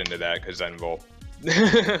get into that because then we'll.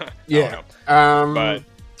 Yeah. But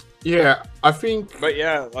yeah, I think. But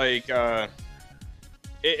yeah, like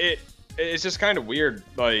it's just kind of weird.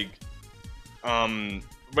 Like,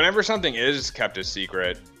 whenever something is kept a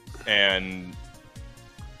secret,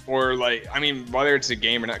 or like, I mean, whether it's a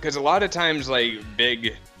game or not, because a lot of times like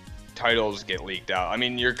big titles get leaked out. I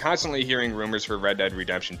mean, you're constantly hearing rumors for Red Dead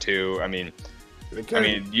Redemption 2. I mean, it's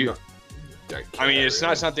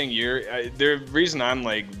not something the reason I'm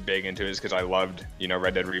like big into it is because I loved,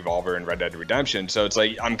 Red Dead Revolver and Red Dead Redemption. So it's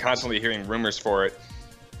like I'm constantly hearing rumors for it,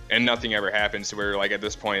 and nothing ever happens. So we're like at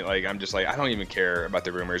this point, like I'm just like I don't even care about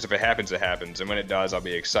the rumors. If it happens, it happens, and when it does, I'll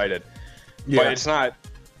be excited. Yeah. But it's not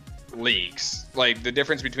leaks. Like the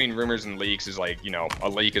difference between rumors and leaks is like a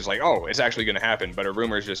leak is like it's actually going to happen, but a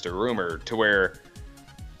rumor is just a rumor. To where,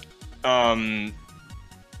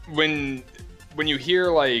 when you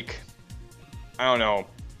hear like. I don't know.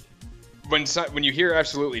 When you hear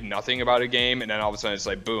absolutely nothing about a game and then all of a sudden it's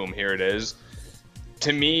like, boom, here it is.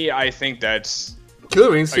 To me, I think that's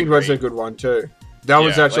Killer Instinct was a good one too. That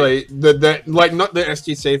was actually the not the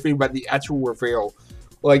SGC thing, but the actual reveal.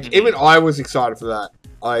 Like even I was excited for that.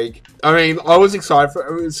 Like I mean, I was excited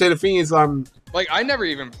for. See, the thing is, like I never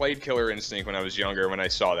even played Killer Instinct when I was younger. When I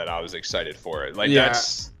saw that, I was excited for it. Like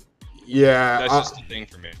that's just the thing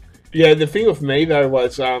for me. Yeah, the thing with me though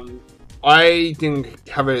was I didn't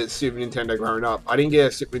have a Super Nintendo growing up. I didn't get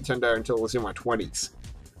a Super Nintendo until I was in my 20s.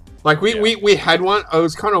 Like, we had one. It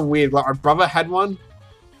was kind of weird. Like, my brother had one,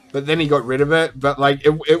 but then he got rid of it. But, like,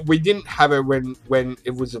 we didn't have it when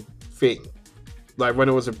it was a thing. Like, when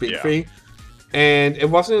it was a big thing. And it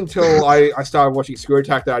wasn't until I started watching Screw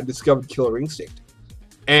Attack that I discovered Killer Instinct.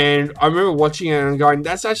 And I remember watching it and going,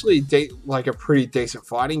 that's actually like a pretty decent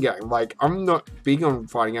fighting game. Like, I'm not big on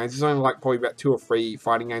fighting games. There's only like probably about 2 or 3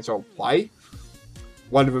 fighting games I'll play.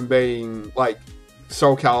 One of them being like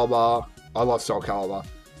Soul Calibur. I love Soul Calibur.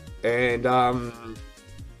 And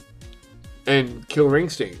and Killer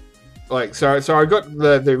Instinct. Like, so I got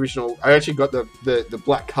the original. I actually got the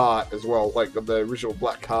black card as well, like the original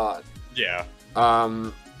black card. Yeah.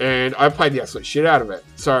 And I played the absolute shit out of it.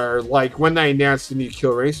 So, like, when they announced the new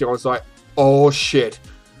Killer Instinct, I was like, oh shit.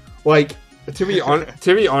 Like, to be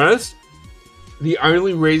honest, the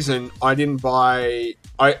only reason I didn't buy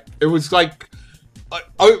it was like,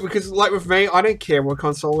 because like with me, I don't care what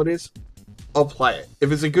console it is, I'll play it.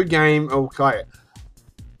 If it's a good game, I'll play it.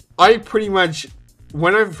 I pretty much,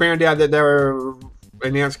 when I found out that they were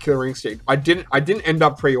announced Killer Instinct, I didn't end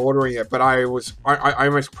up pre-ordering it, but I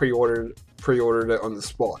almost pre-ordered it on the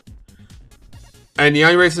spot. And the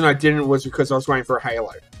only reason I didn't was because I was waiting for a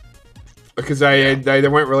Halo. Because they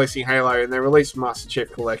weren't releasing Halo, and they released Master Chief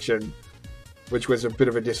Collection, which was a bit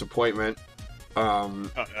of a disappointment.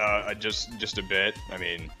 Just a bit. I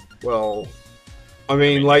mean,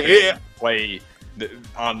 like, play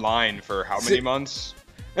online for how many months?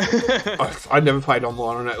 I never played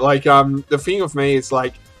online on it. Like, the thing with me is,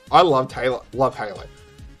 like, I love Halo.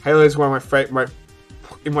 Halo is one of my favorite,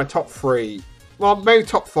 in my top 3, well, maybe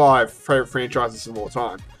top 5 favorite franchises of all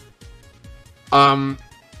time.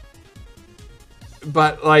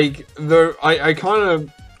 But like I kind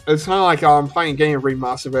of, it's kind of like, I'm playing getting a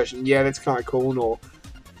remaster version. Yeah, that's kind of cool and all.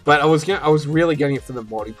 But I was really getting it for the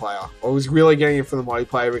multiplayer. I was really getting it for the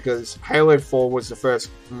multiplayer because Halo 4 was the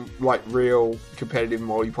first like real competitive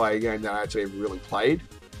multiplayer game that I actually ever really played.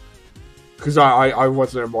 Because I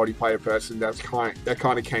wasn't a multiplayer person. That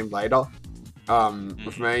kind of came later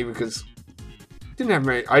with me, because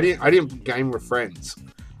I didn't game with friends.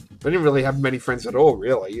 I didn't really have many friends at all,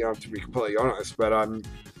 really, to be completely honest. But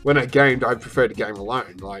when I gamed, I preferred to game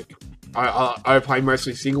alone. Like, I play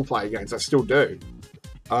mostly single player games. I still do.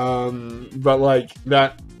 But like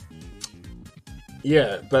that,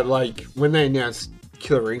 yeah. But like when they announced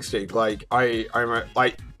Killer Instinct, like I'm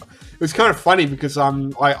like, it was kind of funny because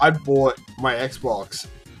I bought my Xbox,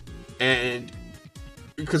 and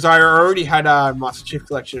because I already had a Master Chief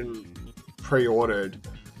Collection pre-ordered,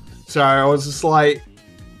 so I was just like.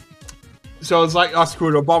 So I was like, oh, screw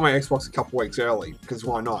it, I'll buy my Xbox a couple weeks early, because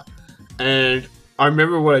why not? And I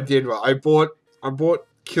remember what I did. I bought I bought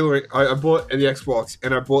the Xbox,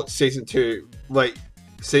 and I bought Season 2, like,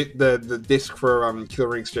 the disc for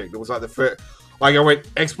Killer Instinct. It was like the first, like, I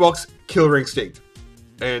went Xbox, Killer Instinct,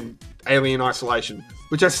 and Alien Isolation,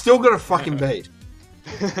 which I still got to fucking beat.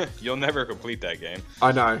 You'll never complete that game.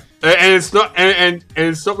 I know, and it's not, and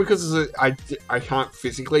it's not because I can't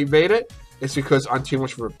physically beat it. It's because I'm too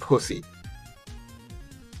much of a pussy.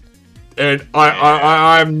 And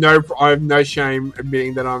I have no shame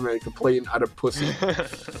admitting that I'm a complete and utter pussy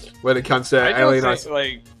when it comes to Alien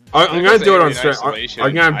Isolation. I'm going to do it on stream.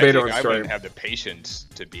 I'm going to beat it on stream. I wouldn't have the patience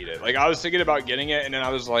to beat it. Like, I was thinking about getting it, and then I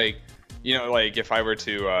was like, like, if I were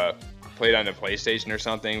to play it on the PlayStation or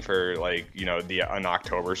something for, like, an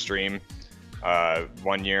October stream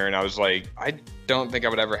 1 year, and I was like, I don't think I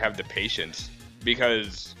would ever have the patience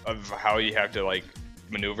because of how you have to, like,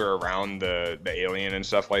 maneuver around the alien and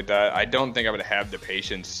stuff like that. I don't think I would have the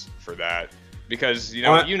patience for that because you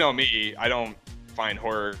know me, I don't find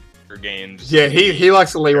horror games. Yeah, he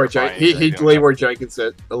likes the Leroy Jenkins. He Leroy Jenkins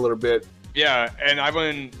it a little bit. Yeah, and I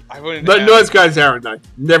wouldn't. But not as good as Aaron though.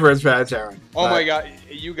 Never as bad as Aaron. Oh my god,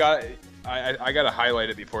 you got. I gotta highlight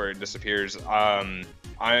it before it disappears.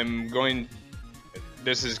 I'm going.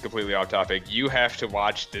 This is completely off topic. You have to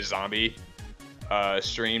watch the zombie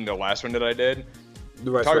stream, the last one that I did.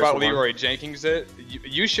 Talk about Leroy Jenkins.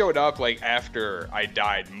 You showed up like after I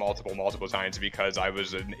died multiple times because I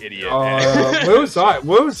was an idiot. Where was I?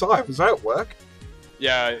 Was I at work?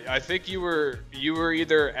 Yeah, I think you were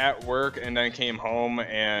either at work and then came home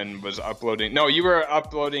and was uploading. No, you were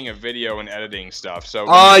uploading a video and editing stuff. So.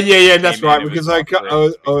 Oh yeah, that's right. Because I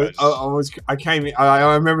came in.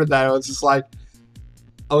 I remember that. I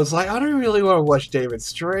was like, I don't really want to watch David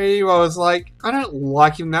stream. I was like, I don't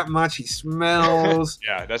like him that much. He smells.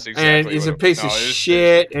 Yeah, that's exactly. And he's a piece of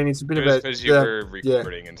shit. And he's a bit of a. Because you were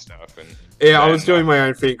recording and stuff. And yeah, I was doing my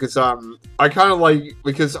own thing because I kind of like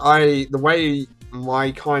the way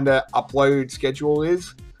my kind of upload schedule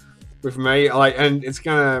is with me, and it's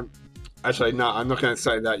gonna actually no, I'm not gonna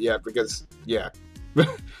say that yet because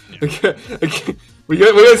okay. We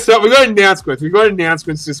got announcements. We got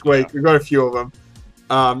announcements this week. Yeah. We got a few of them.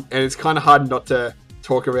 And it's kind of hard not to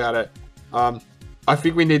talk about it. I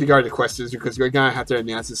think we need to go to questions because we're going to have to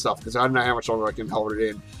announce this stuff because I don't know how much longer I can hold it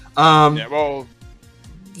in. Let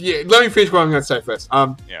me finish what I'm going to say first.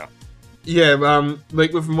 Like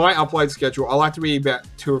with my upload schedule, I like to be about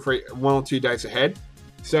 1 or 2 days ahead.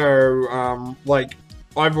 So,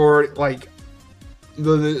 I've already,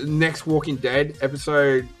 the next Walking Dead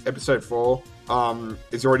episode 4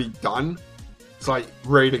 is already done. It's like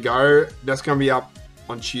ready to go. That's gonna be up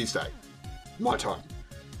on Tuesday, my time.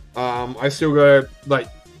 I still got like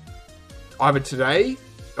either today.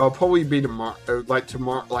 I'll probably be tomorrow. Like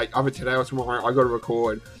either today or tomorrow. I got to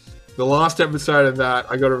record the last episode of that.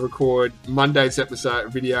 I got to record Monday's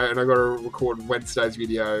episode video, and I got to record Wednesday's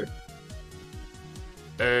video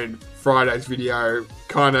and Friday's video.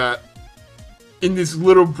 Kind of in this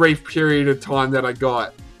little brief period of time that I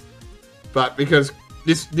got, but because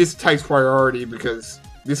this takes priority, because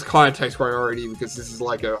this kind of takes priority because this is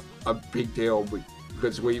like a big deal.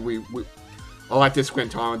 Because I like to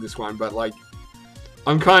spend time with this one, but like.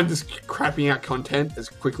 I'm kind of just crapping out content as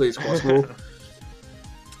quickly as possible.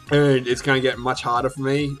 And it's going to get much harder for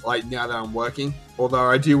me, like, now that I'm working. Although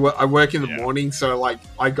I work in the morning, so, like,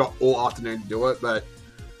 I got all afternoon to do it. But,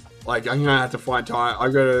 like, I'm going to have to find time. I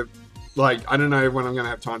got to, like, I don't know when I'm going to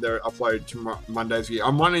have time to upload to Monday's video. I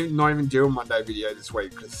might not even do a Monday video this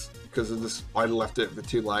week because of this. I left it for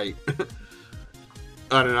too late.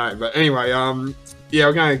 I don't know. But anyway, yeah,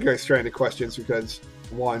 we're going to go straight into questions because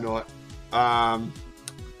why not?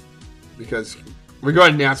 Because we got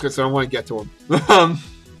announcements, so I want to get to them.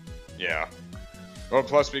 Yeah. Well,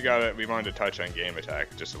 plus we wanted to touch on Game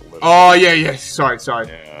Attack just a little. Oh yeah. Sorry.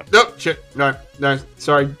 Yeah. Nope. Shit. No.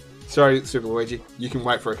 Sorry, Super Luigi. You can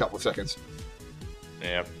wait for a couple of seconds.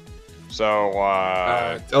 Yeah. So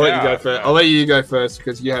I'll let you go first. I'll let you go first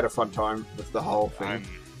because you had a fun time with the whole thing.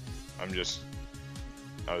 I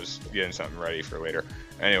was getting something ready for later.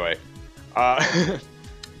 Anyway.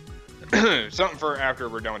 Something for after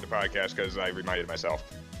we're done with the podcast because I reminded myself.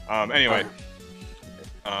 Anyway,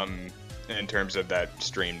 in terms of that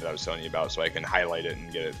stream that I was telling you about, so I can highlight it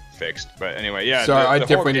and get it fixed. But anyway, yeah. So I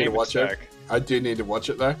definitely need to watch it. I do need to watch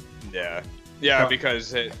it though. Yeah,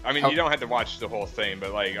 because you don't have to watch the whole thing,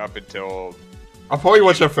 but like up until. I'll probably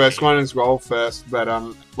watch the first one as well first, but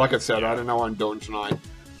like I said, I don't know what I'm doing tonight.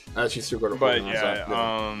 I actually still got to. But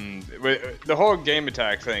the whole Game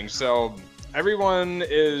Attack thing. So. Everyone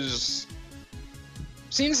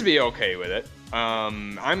seems to be okay with it.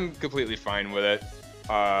 I'm completely fine with it.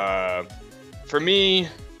 For me,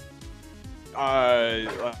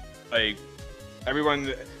 like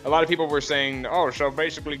everyone, a lot of people were saying, "Oh, so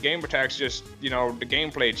basically, Game Attack's just the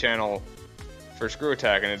gameplay channel for Screw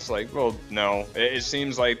Attack," and it's like, well, no. It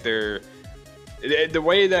seems like the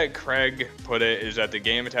way that Craig put it is that the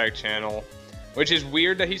Game Attack channel, which is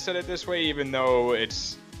weird that he said it this way, even though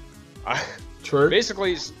it's. True.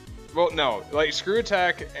 Basically, well, no, like Screw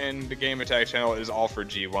Attack and the Game Attack channel is all for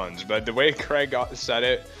G1s, but the way Craig said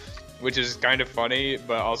it, which is kind of funny,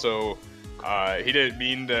 but also he didn't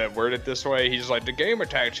mean to word it this way. He's like, the Game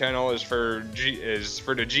Attack channel is for the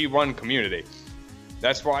G1 community.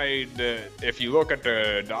 That's why if you look at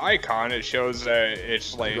the icon, it shows that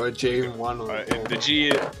it's like G1 the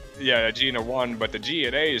G. Yeah, a G and a 1, but the G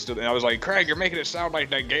and A is still. And I was like, Craig, you're making it sound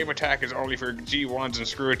like that Game Attack is only for G1s and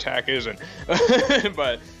Screw Attack isn't.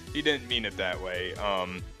 But he didn't mean it that way.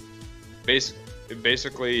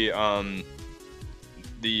 Basically,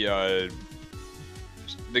 the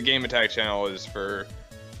Game Attack channel is for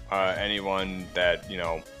anyone that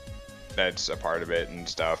that's a part of it and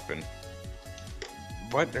stuff. And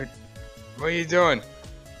what are you doing?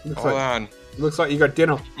 Hold on. Looks like you got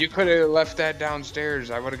dinner. You could have left that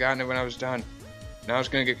downstairs. I would have gotten it when I was done. Now it's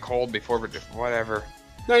gonna get cold before, whatever.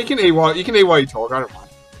 No, you can eat while you talk. I don't mind.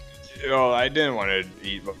 Well, I didn't want to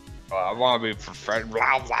eat. I want to be for friend. No,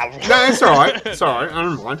 it's all right. It's all right. I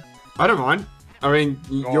don't mind. I mean,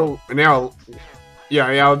 you're now.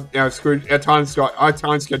 Yeah, our time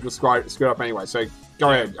schedule screwed up anyway. So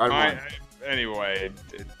go ahead. I don't mind. Anyway,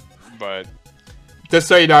 but. Just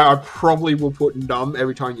so you know, I probably will put numb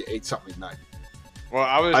every time you eat something, though.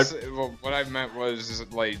 Well, what I meant was,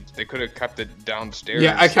 like, they could have kept it downstairs.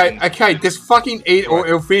 Yeah, okay, just fucking eat or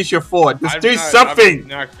it'll finish your food. Just do something! I'm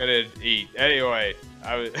not gonna eat. Anyway,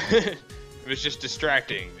 it was just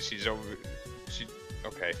distracting.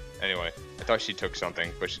 Okay, anyway. I thought she took something,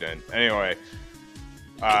 but she didn't. Anyway.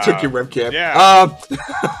 Took your webcam. Yeah.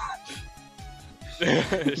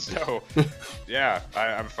 So, yeah,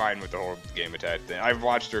 I'm fine with the whole Game Attack thing. I've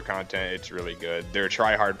watched their content; it's really good. Their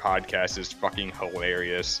Try Hard podcast is fucking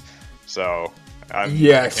hilarious. So, I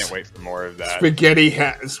can't wait for more of that.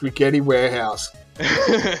 Spaghetti Warehouse.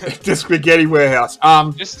 The Spaghetti Warehouse.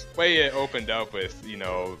 Just the way it opened up with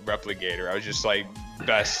Replicator, I was just like,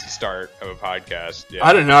 best start of a podcast. Yeah.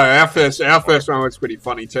 I don't know. Our first one was pretty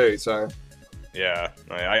funny too. So, yeah,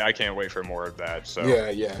 I can't wait for more of that. So,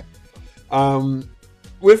 yeah.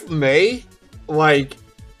 With me, like,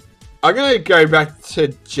 I'm gonna go back to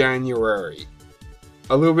January,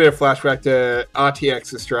 a little bit of flashback to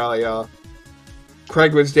RTX Australia.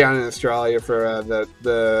 Craig was down in Australia for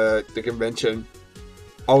the convention.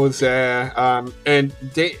 I was there, and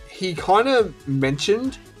he kind of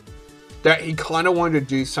mentioned that he kind of wanted to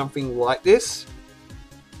do something like this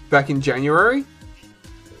back in January.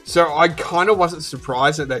 So I kind of wasn't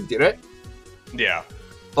surprised that they did it. Yeah.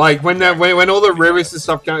 Like, when all the rumors and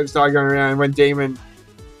stuff started going around, when Demon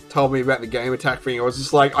told me about the game attack thing, I was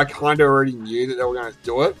just like, I kind of already knew that they were going to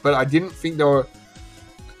do it, but I didn't think they were...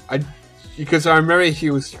 Because I remember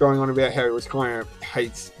he was going on about how he was kind of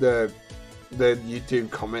hates the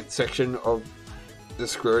YouTube comment section of the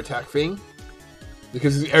screw attack thing.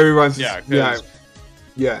 Because everyone's...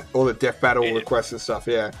 Yeah, all the death battle requests and stuff,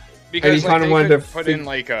 yeah. Because and he kind of wanted to put in,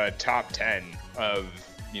 like, a top 10 of,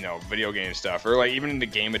 video game stuff. Or, like, even in the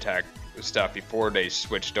game attack stuff before they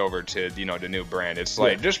switched over to, the new brand. It's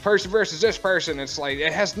like, this person versus this person. It's like,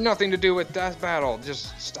 it has nothing to do with death battle.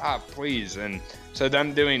 Just stop, please. And so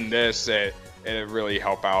them doing this, it really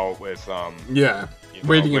help out with,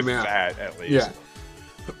 waiting him out. That, at least. Yeah.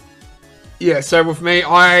 Yeah, so with me,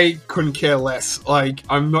 I couldn't care less. Like,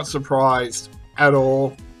 I'm not surprised at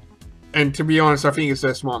all. And to be honest, I think it's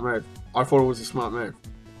a smart move. I thought it was a smart move.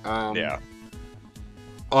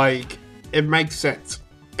 Like, it makes sense.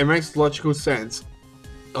 It makes logical sense.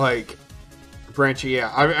 Like, branching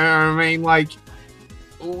out. I mean, like,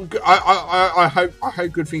 I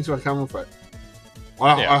hope good things will come with it.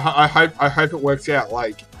 I hope it works out.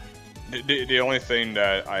 Like, the only thing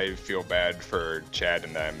that I feel bad for Chad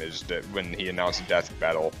and them is that when he announced the Death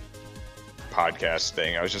Battle podcast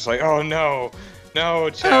thing, I was just like, oh no,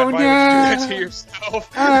 Chad, why would you do that to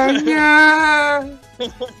yourself?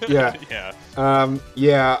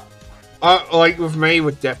 Like with me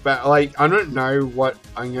with Death Battle, like I don't know what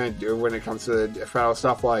I'm gonna do when it comes to the Death Battle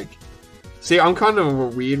stuff. Like, see, I'm kind of a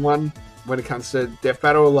weird one when it comes to Death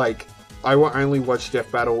Battle. Like, I will only watch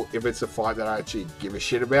Death Battle if it's a fight that I actually give a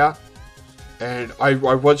shit about. And I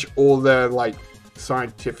watch all the, like,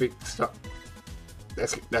 scientific stuff.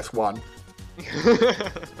 That's one.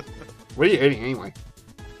 What are you eating anyway?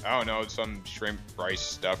 I don't know, some shrimp rice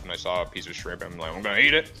stuff, and I saw a piece of shrimp, and I'm like, I'm gonna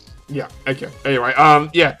eat it. Yeah, okay. Anyway,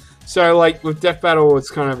 yeah. So, like, with Death Battle,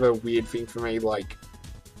 it's kind of a weird thing for me. Like,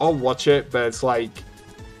 I'll watch it, but it's like,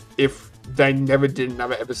 if they never did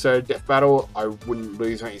another episode of Death Battle, I wouldn't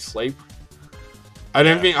lose any sleep. I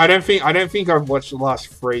don't think I've watched the last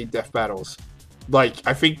 3 Death Battles. Like,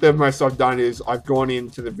 I think the most I've done is I've gone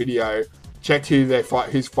into the video, checked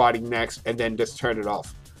who's fighting next, and then just turned it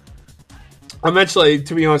off. I'm actually,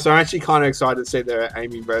 to be honest, I'm actually kind of excited to see the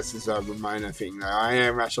Amy versus Ramona thing, though. I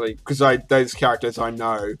am actually, because those characters I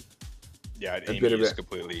know. Yeah, Amy is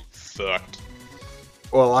completely fucked.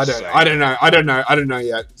 Well, I don't know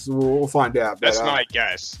yet. So we'll find out. That's my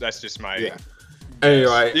guess. That's just my. Yeah.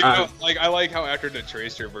 Anyway, like I like how after the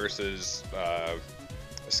Tracer versus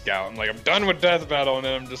Scout, I'm like, I'm done with Death Battle, and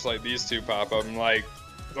then I'm just like, these two pop up. I'm like,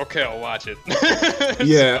 okay, I'll watch it.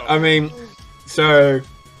 Yeah, so. I mean, so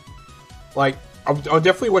like, I'll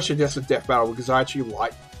definitely watch the Death Battle because I actually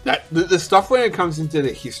like that the stuff when it comes into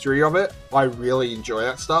the history of it. I really enjoy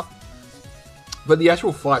that stuff. But the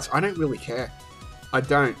actual fights, I don't really care. I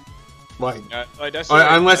don't like.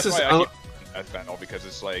 Unless it's Death Battle because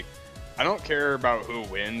it's like. I don't care about who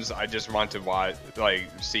wins. I just want to watch,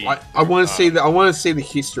 like, see. I want to see the. I want to see the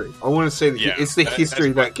history. I want to see the. It's the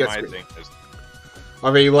history that gets me.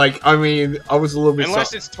 I mean, I was a little bit.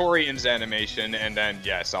 Unless it's Torian's animation, and then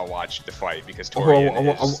yes, I'll watch the fight because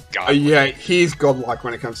Torian is godlike. Yeah, he's godlike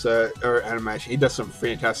when it comes to animation. He does some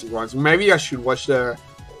fantastic ones. Maybe I should watch the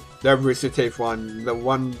Rooster Teeth one, the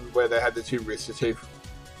one where they had the 2 Rooster Teeth.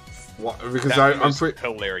 Because I'm pretty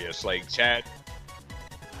hilarious. Like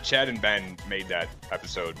Chad and Ben made that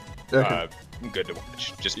episode good to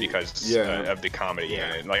watch just because of the comedy in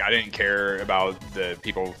it. Like, I didn't care about the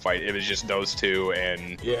people fight. It was just those two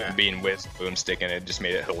and being with Boomstick, and it just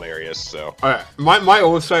made it hilarious. So my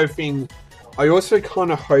also thing, I also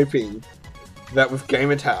kind of hoping that with Game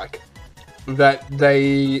Attack that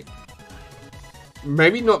they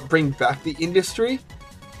maybe not bring back the industry,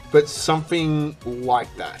 but something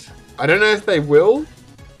like that. I don't know if they will.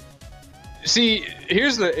 See,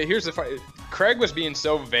 here's the fight. Craig was being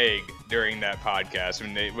so vague during that podcast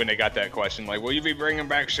when they got that question, like, will you be bringing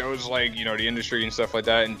back shows like, the industry and stuff like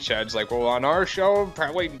that? And Chad's like, well, on our show,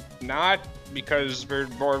 probably not, because we're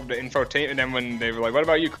more of the infotainment. And then when they were like, what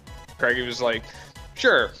about you, Craig? He was like,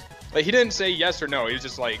 sure. Like, he didn't say yes or no. He was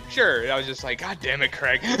just like, sure. And I was just like, God damn it,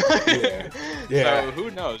 Craig. So who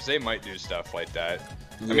knows? They might do stuff like that.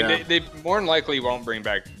 I mean, they more than likely won't bring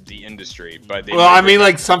back the industry, but they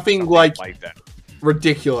like something like that.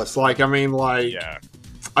 Ridiculous. Like, I mean, like,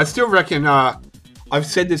 I still reckon. I've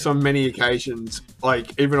said this on many occasions,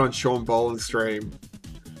 like even on Sean Boland's stream.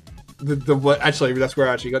 Actually, that's where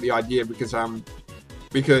I actually got the idea because a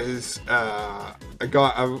guy, a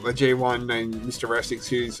G1 named Mr. Essex,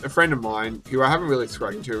 who's a friend of mine, who I haven't really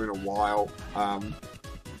spoken to in a while.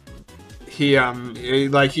 He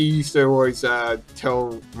used to always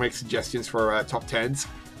make suggestions for top 10s,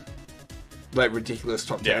 like ridiculous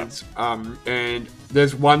top 10s. And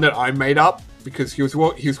there's one that I made up because he was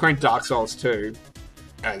playing Dark Souls 2,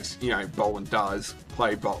 as you know, Boland does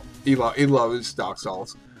play. He loves Dark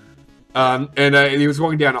Souls. And he was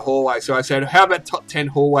walking down a hallway, so I said, "How about top 10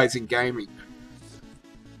 hallways in gaming?"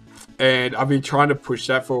 And I've been trying to push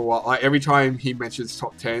that for a while. Like every time he mentions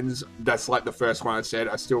top 10s, that's like the first one I said.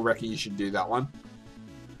 I still reckon you should do that one.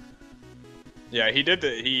 Yeah, he did.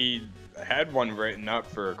 He had one written up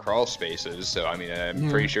for crawl spaces, so I mean,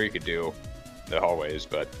 I'm pretty sure you could do the hallways,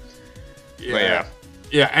 but yeah.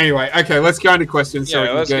 Yeah, anyway, okay, let's go into questions. Yeah,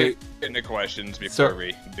 so let's get into questions before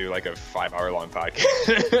we do like a 5-hour-long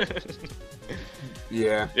podcast.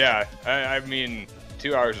 Yeah. Yeah, I mean,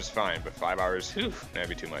 2 hours is fine, but 5 hours, that'd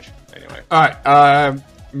be too much. Anyway. Alright,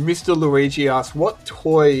 Mr. Luigi asks, what's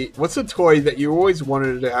a toy that you always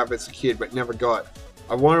wanted to have as a kid but never got?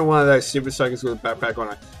 I wanted one of those Super Soakers with a backpack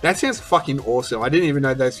on it. That sounds fucking awesome. I didn't even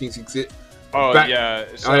know those things exist. Oh, yeah.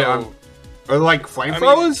 So, are like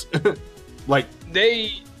flamethrowers? Like...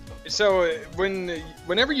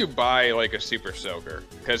 whenever you buy like a Super Soaker,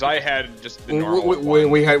 because I had just the normal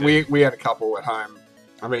we had a couple at home.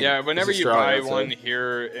 I mean, yeah, whenever you buy one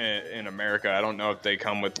here in America, I don't know if they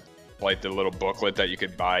come with like the little booklet that you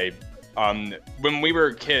could buy. When we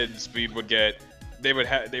were kids, they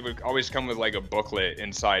would always come with like a booklet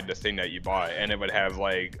inside the thing that you bought, and it would have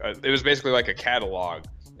like it was basically like a catalog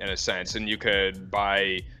in a sense, and you could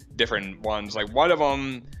buy different ones. Like one of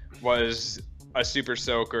them was a Super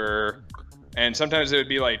Soaker, and sometimes it would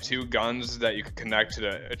be like 2 guns that you could connect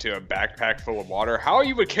to a backpack full of water. How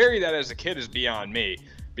you would carry that as a kid is beyond me,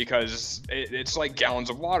 because it's like gallons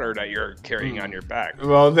of water that you're carrying on your back.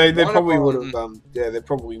 Well, they probably would have they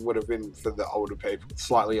probably would have been for the older people,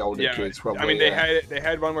 slightly older kids. Probably. I mean, they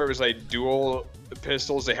had one where it was like dual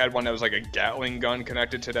pistols. They had one that was like a Gatling gun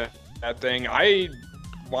connected to that thing. I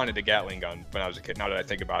wanted a Gatling gun when I was a kid. Now that I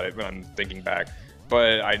think about it, when I'm thinking back.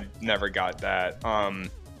 But I never got that.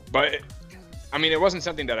 But I mean, it wasn't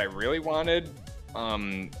something that I really wanted.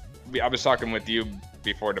 I was talking with you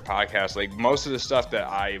before the podcast. Like most of the stuff that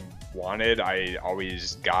I wanted, I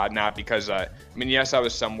always got. Not because I mean, yes, I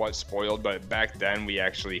was somewhat spoiled, but back then we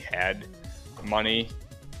actually had money,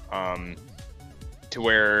 to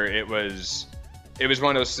where it was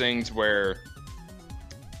one of those things where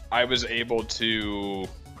I was able to,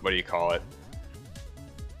 what do you call it?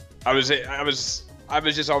 I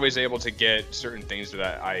was just always able to get certain things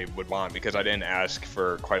that I would want because I didn't ask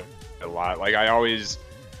for quite a lot. Like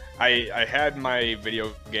I had my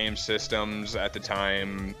video game systems at the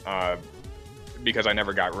time because I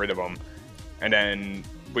never got rid of them. And then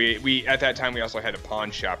we at that time we also had a pawn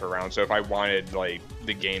shop around. So if I wanted like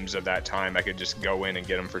the games of that time, I could just go in and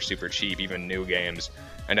get them for super cheap, even new games.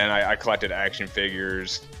 And then I collected action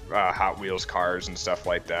figures, Hot Wheels cars and stuff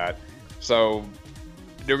like that. So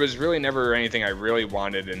there was really never anything I really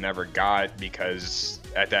wanted and never got, because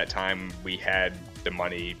at that time we had the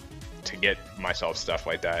money to get myself stuff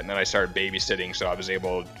like that. And then I started babysitting, so I was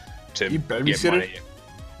able to get money.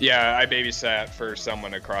 Yeah, I babysat for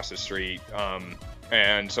someone across the street,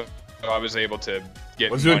 and so I was able to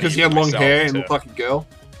get. Was it because you had long hair and looked like a girl?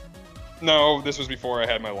 No, this was before I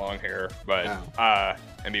had my long hair, but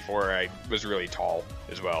and before I was really tall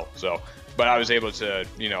as well. So. But I was able to,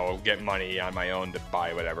 get money on my own to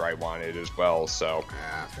buy whatever I wanted as well. So,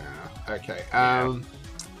 fair enough. Okay.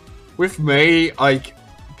 With me, like,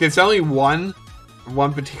 there's only one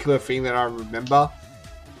particular thing that I remember,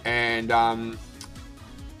 and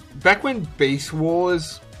back when Beast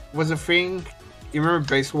Wars was a thing, you remember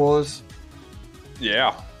Beast Wars?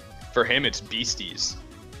 Yeah. For him, it's Beasties.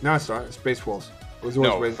 No, it's not. It's Beast Wars. It was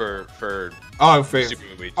always for Super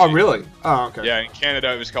Luigi. Oh, really? Oh, okay. Yeah, in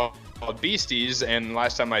Canada, it was called Beasties, and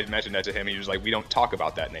last time I mentioned that to him, he was like, "We don't talk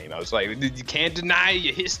about that name." I was like, "You can't deny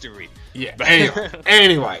your history." Yeah.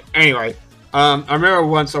 Anyway. I remember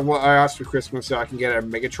once I asked for Christmas so I can get a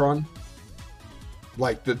Megatron,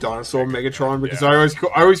 like the dinosaur Megatron, because I always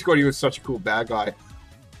thought he was such a cool bad guy.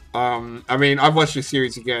 I mean, I've watched the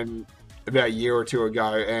series again about a year or two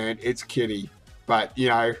ago, and it's kiddie, but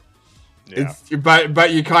but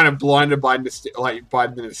you're kind of blinded by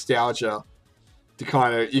the nostalgia.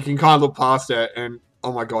 You can kind of look past it and,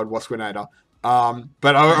 oh my god, Waspinator.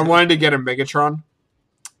 But I wanted to get a Megatron,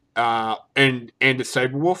 and a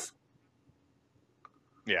Saber Wolf.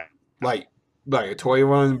 Yeah. Like a toy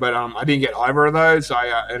one, but I didn't get either of those.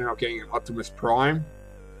 I ended up getting an Optimus Prime,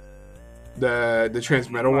 the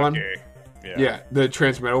Transmetal one. Yeah, the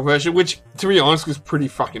Transmetal version, which to be honest was pretty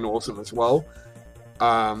fucking awesome as well.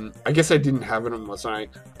 I guess I didn't have it on my side.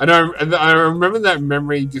 I remember that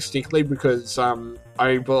memory distinctly because my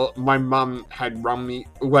mum had run me,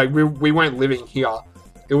 like we weren't living here.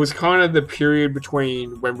 It was kind of the period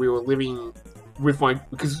between when we were living with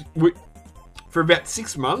for about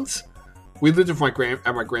 6 months we lived with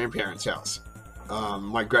at my grandparents' house,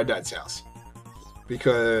 my granddad's house,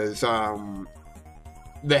 because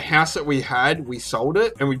the house that we had, we sold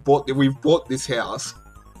it and we bought this house.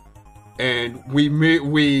 And we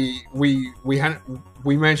managed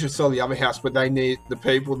to sell the other house, but the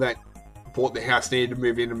people that bought the house needed to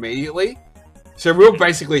move in immediately. So we were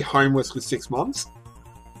basically homeless for 6 months.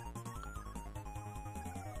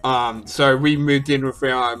 So we moved in with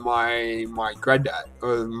my granddad,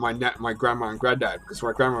 or my grandma and granddad, because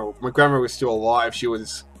my grandma was still alive. She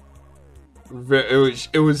was,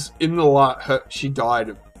 it was in the lot. She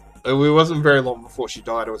died. It wasn't very long before she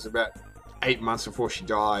died. It was about 8 months before she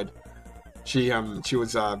died. She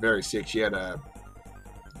was very sick. She had a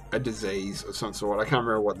disease of some sort. I can't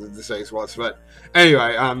remember what the disease was, but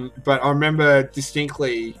anyway, but I remember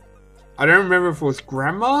distinctly. I don't remember if it was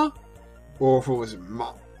grandma or if it was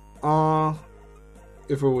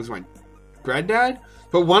if it was my granddad,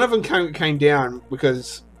 but one of them came down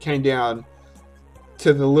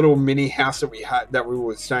to the little mini house that we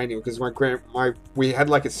were staying in, because we had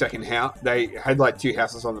like a second house. They had like 2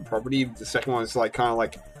 houses on the property. The second one was like kind of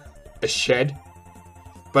like a shed,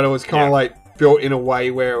 but it was kind of like built in a way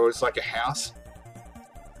where it was like a house.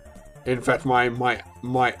 In fact, my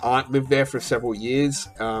aunt lived there for several years,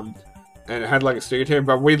 and it had like a studio tent,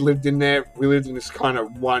 but we lived in there. We lived in this kind of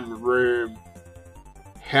 1-room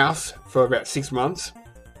house for about 6 months,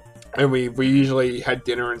 and we usually had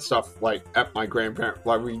dinner and stuff like at my grandparents.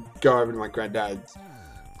 Like we go over to my granddad's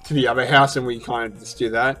to the other house, and we kind of just do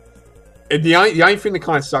that. And the only thing that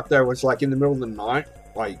kind of sucked though was like in the middle of the night,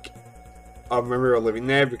 like. I remember we were living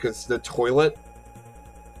there because the toilet,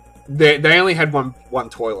 they only had one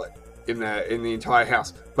toilet in the entire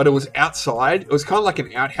house, but it was outside. It was kind of like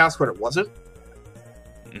an outhouse, but it wasn't.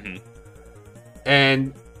 Mm-hmm.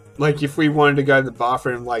 And like if we wanted to go to the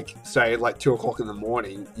bathroom, like say at like 2 o'clock in the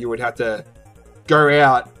morning, you would have to go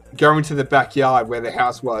into the backyard where the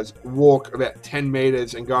house was, walk about 10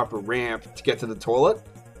 meters, and go up a ramp to get to the toilet.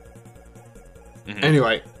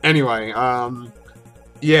 Mm-hmm. Anyway.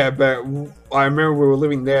 Yeah, but I remember we were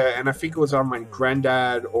living there, and I think it was on my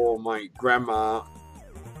granddad or my grandma,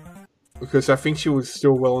 because I think she was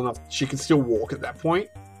still well enough. She could still walk at that point.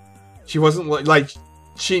 She wasn't like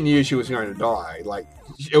she knew she was going to die. Like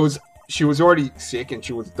she was already sick and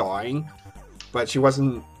she was dying, but she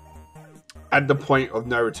wasn't at the point of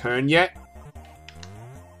no return yet.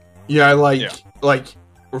 Like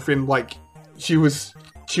within like she was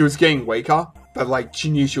getting weaker, but like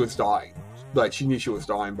she knew she was dying. Like, she knew she was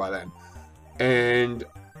dying by then. And,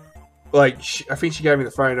 like, I think she gave me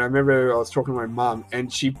the phone. I remember I was talking to my mum,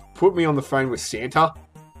 and she put me on the phone with Santa.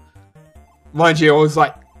 Mind you, I was,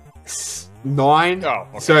 like, 9. Oh,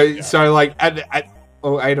 okay. So like, at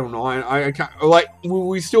 8 or 9, I can't, like,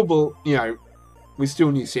 we still, we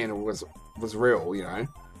still knew Santa was real,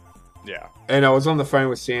 Yeah. And I was on the phone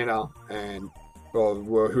with Santa, and, well,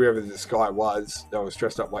 whoever this guy was that was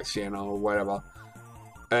dressed up like Santa or whatever.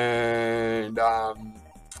 And,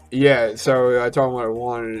 so I told him what I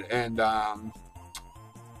wanted, and,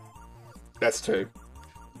 that's 2.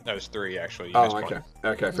 That was 3, actually. Okay.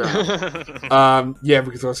 Okay, fair enough.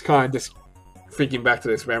 Because I was kind of just thinking back to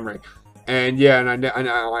this memory. And, and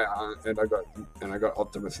I got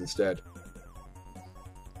Optimus instead.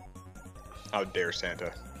 How dare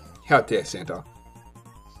Santa? How dare Santa?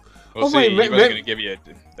 Well, he wasn't going to give you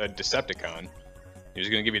a Decepticon. He was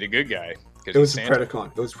going to give you the good guy. It was a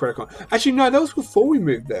Predacon. It was Predacon. Actually, no, that was before we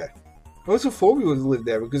moved there. That was before we lived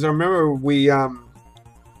there, because I remember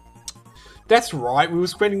that's right, we were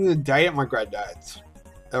spending the day at my granddad's.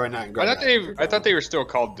 Oh, no, I thought they were still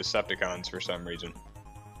called Decepticons for some reason.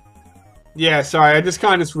 Yeah, sorry, I just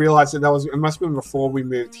kind of realized that it must have been before we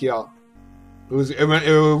moved here. It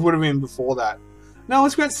would have been before that. No, it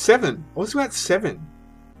was about 7.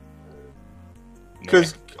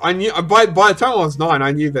 Because I knew by the time I was 9,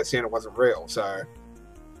 I knew that Santa wasn't real. So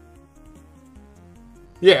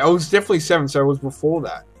yeah, it was definitely 7. So it was before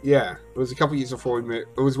that. Yeah, it was a couple of years before we moved.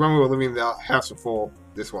 It was when we were living in the house before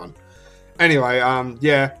this one. Anyway,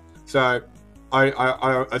 yeah. So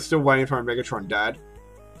I still waiting for my Megatron dad.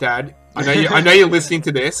 I know you're listening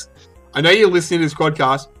to this. I know you're listening to this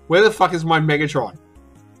podcast. Where the fuck is my Megatron?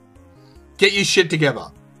 Get your shit together.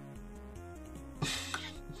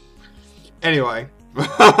 Anyway.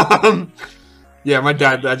 Yeah, my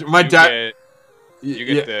dad. You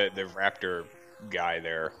get the Raptor guy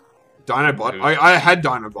there. Dinobot. I had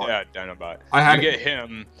Dinobot. Yeah, Dinobot. You get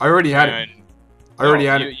him. I already had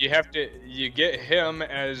it. You get him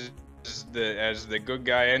as the good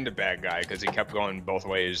guy and the bad guy because he kept going both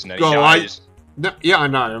ways and then he dies. I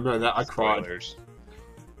know. I remember that. I cried. Spoilers.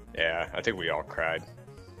 Yeah, I think we all cried.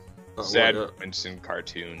 Oh, Sad moments in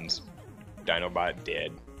cartoons. Dinobot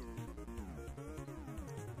dead.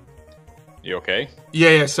 You okay?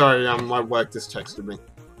 Yeah. Sorry, my work just texted me.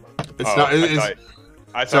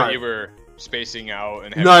 I thought you were spacing out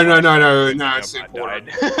and no. It's important.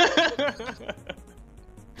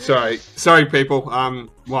 Sorry, people.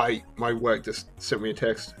 My work just sent me a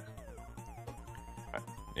text.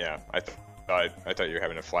 Yeah, I thought you were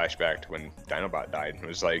having a flashback to when Dinobot died. It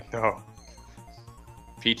was like, no,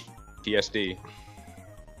 PTSD.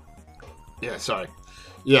 Yeah, sorry.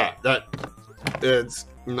 Yeah, it's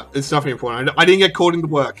nothing important. I didn't get called into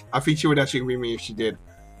work. I think she would actually agree with me if she did.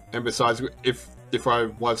 And besides, if I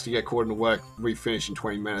was to get called into work, we finish in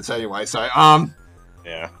 20 minutes anyway. So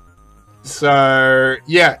yeah. So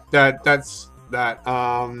yeah, that's that.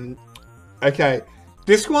 Okay,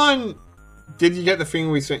 this one. Did you get the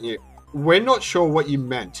thing we sent you? We're not sure what you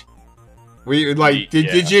meant.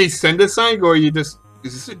 Did you send us something, or is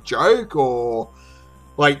this a joke, or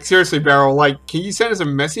like seriously, Beryl? Like, can you send us a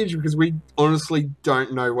message because we honestly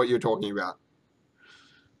don't know what you're talking about.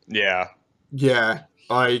 Yeah. Yeah.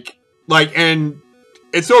 And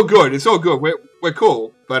it's all good. It's all good. We're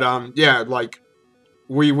cool. But yeah, like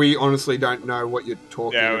we honestly don't know what you're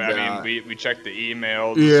talking about. Yeah, I mean we checked the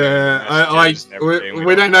emails. Yeah,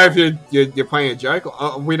 we don't know if you're playing a joke.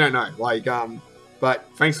 We don't know. But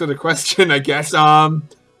thanks for the question, I guess.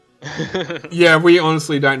 Yeah, we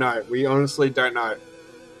honestly don't know. We honestly don't know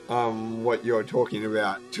what you're talking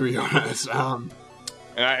about, to be honest.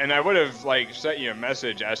 And I would have sent you a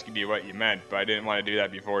message asking you what you meant, but I didn't want to do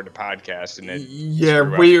that before the podcast. And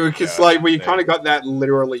we kind of got that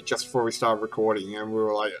literally just before we started recording, and we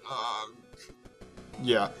were like,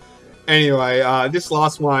 yeah. Anyway, this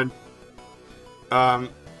last one.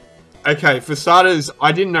 Okay, for starters,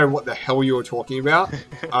 I didn't know what the hell you were talking about.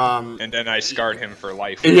 And then I scarred him for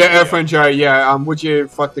life. Yeah, Earthman Joe. Yeah. Would you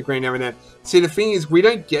fuck the green M&M? See, the thing is, we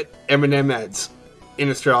don't get M&M ads in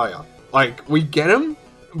Australia. We get them.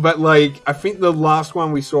 But, I think the last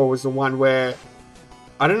one we saw was the one where...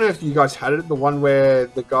 I don't know if you guys had it. The one where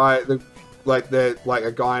the guy...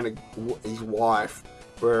 a guy and his wife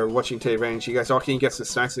were watching TV and she goes, he gets the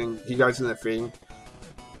snacks and he goes in the thing.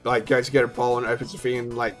 Goes to get a bowl and opens the thing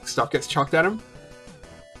and, stuff gets chucked at him.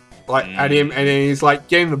 At him. And then he's,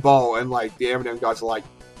 getting the bowl and, the M&M guys are,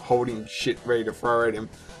 holding shit ready to throw at him.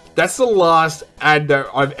 That's the last ad that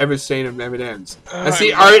I've ever seen of M&M's. That's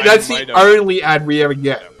the only ad we ever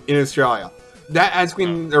get in Australia. That ad's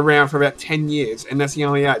been around for about 10 years, and that's the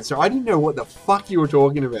only ad. So I didn't know what the fuck you were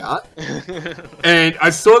talking about. And I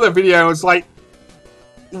saw the video and I was like,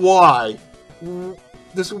 why?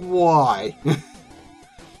 Just why?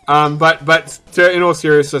 But in all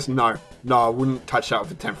seriousness, no, I wouldn't touch that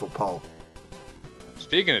with a 10-foot pole.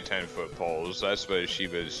 Speaking of 10-foot poles, that's what she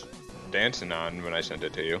was dancing on when I sent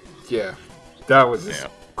it to you. Yeah, that was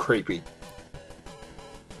creepy.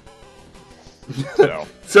 So.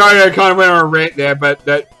 Sorry, I kind of went on a rant there, but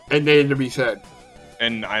it needed to be said.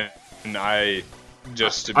 And I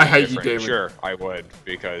just to be hate you, Damon. Sure, I would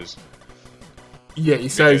because. Yeah, he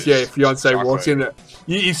says your fiance walks in.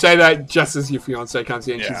 You say that just as your fiance comes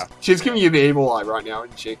in. Yeah. She's giving you the evil eye right now,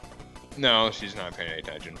 isn't she? No, she's not paying any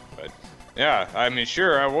attention. But yeah, I mean,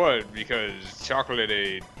 sure, I would because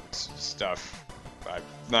chocolatey stuff. I'm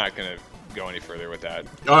not gonna go any further with that.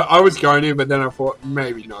 I was going to, but then I thought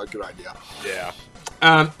maybe not a good idea. Yeah.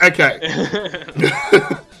 Okay.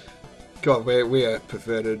 God, we are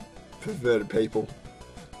perverted people.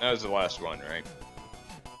 That was the last one, right?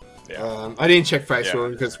 Yeah. I didn't check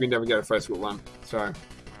Facebook because we never get a Facebook one. So.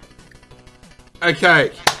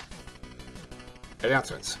 Okay.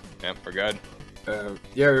 Announcements. Yep, we're good. We're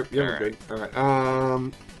good. All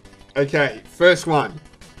right. Okay, first one.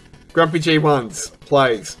 Grumpy G1's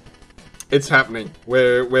plays. It's happening.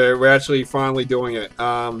 We're actually finally doing it.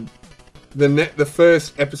 The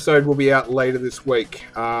first episode will be out later this week.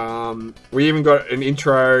 We even got an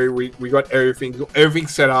intro. We got everything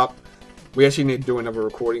set up. We actually need to do another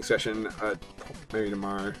recording session maybe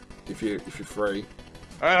tomorrow if you're free.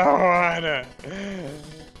 I don't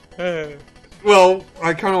wanna. Well,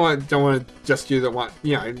 I kind of don't want to just do the one,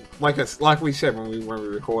 you know, like we said when we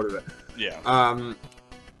recorded it.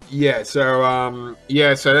 Yeah. So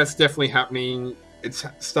that's definitely happening. It's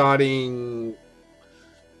starting.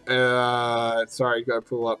 Sorry, gotta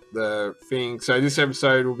pull up the thing. So this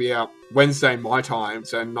episode will be out Wednesday my time,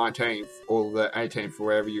 so 19th or the 18th,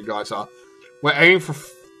 wherever you guys are. We're aiming for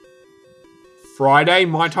Friday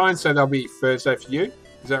my time, so that'll be Thursday for you.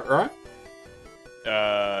 Is that right?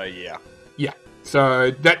 Yeah. Yeah.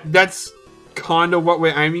 So that's kind of what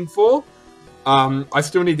we're aiming for. I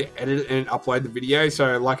still need to edit and upload the video.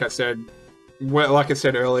 So like I said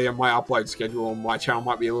earlier, my upload schedule on my channel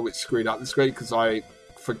might be a little bit screwed up this week because I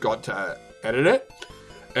forgot to edit it.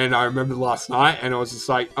 And I remember last night, and I was just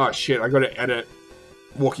like, oh shit, I got to edit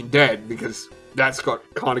Walking Dead because that's got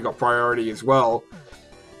priority as well.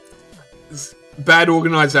 It's bad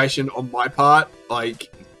organization on my part.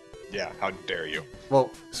 Like, yeah, how dare you? Well,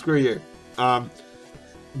 screw you.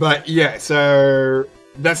 But yeah, so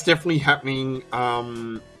that's definitely happening.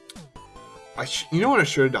 You know what I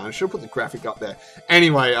should have done? I should have put the graphic up there.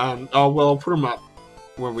 Anyway, I'll put them up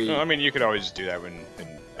when we. No, I mean, you could always do that when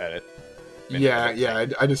edit.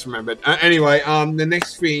 I just remembered. Anyway, the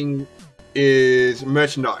next thing is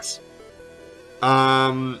merchandise.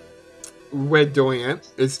 We're doing it.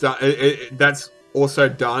 It's done. That's also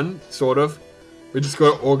done, sort of. We just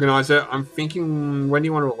got to organize it. I'm thinking, when do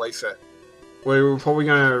you want to release it? We're probably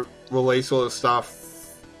going to release all the stuff.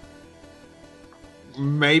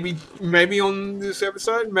 Maybe on this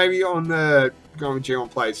episode. Maybe on the Grumpy G1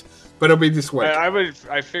 Plays. But it'll be this week.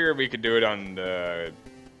 I figured we could do it on the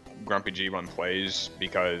Grumpy G1 Plays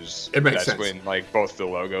because that's sense. When like both the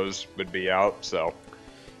logos would be out. So.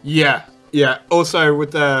 Yeah. Also,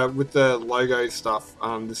 with the logo stuff,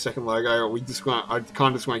 the second logo, I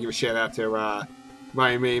kind of just want to give a shout out to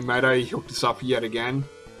Miami Mato. He hooked us up yet again.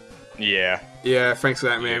 Yeah. Yeah, thanks for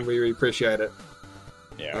that, man. We really appreciate it.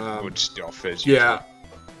 Yeah, good stuff as usual.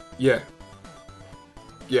 Yeah.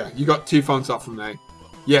 You got 2 thumbs up from me.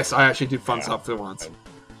 Yes, I actually did thumbs up for once.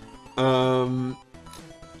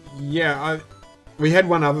 We had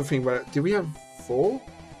one other thing, but did we have 4?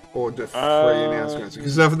 Or the 3 announcements?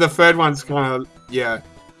 Because the third one's kind of, yeah.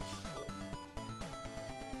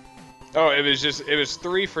 Oh, it was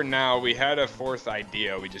 3 for now. We had a 4th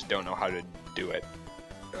idea. We just don't know how to do it.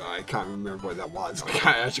 I can't remember what that was. I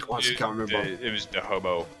can't remember. It was the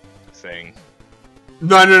hobo thing.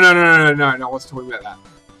 No. I was talking about that.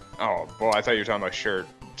 Oh, well, I thought you were talking about shirt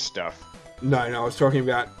stuff. No, I was talking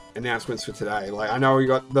about announcements for today. Like, I know we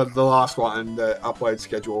got the last one, the upload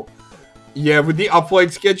schedule. Yeah, with the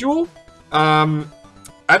upload schedule,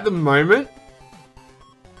 at the moment,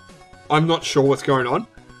 I'm not sure what's going on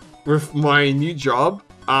with my new job.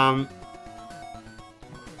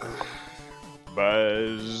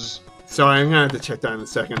 Buzz. Sorry, I'm gonna have to check that in a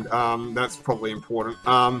second. That's probably important.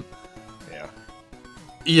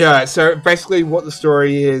 Yeah. So basically, what the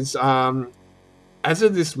story is, as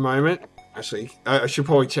of this moment, actually, I should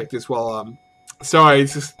probably check this while. Sorry,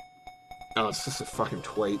 it's just. Oh, it's just a fucking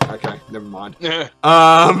tweet. Okay, never mind. That's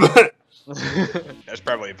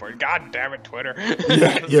probably important. God damn it, Twitter.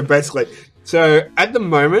 yeah, basically. So, at the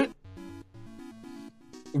moment,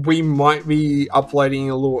 we might be uploading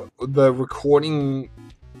the recording.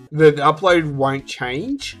 The upload won't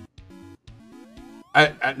change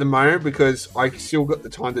at the moment because I still got the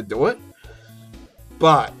time to do it.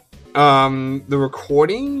 But the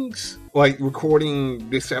recordings, like recording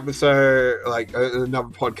this episode, like another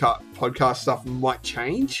podcast stuff might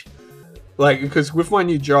change. Like, because with my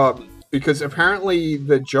new job, because apparently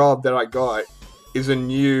the job that I got is a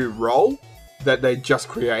new role that they just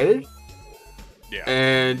created. Yeah.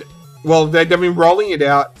 And, well, they've been rolling it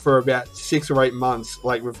out for about 6 or 8 months,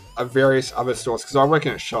 like with various other stores. Because I work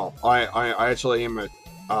in a shop. I actually am a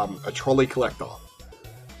trolley collector,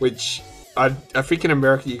 which I think in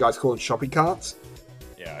America you guys call them shopping carts.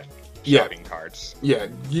 Yeah, shopping carts. Yeah,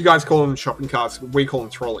 you guys call them shopping carts. We call them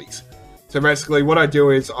trolleys. So basically, what I do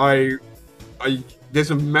is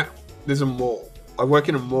there's a mall. I work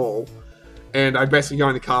in a mall, and I basically go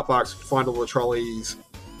in the car parks, find all the trolleys,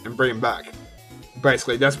 and bring them back.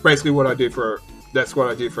 Basically, that's basically what I do for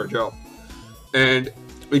a job. And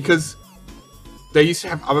because they used to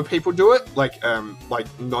have other people do it, like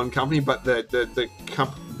non-company, but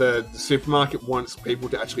the supermarket wants people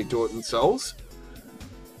to actually do it themselves.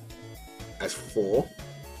 As 4.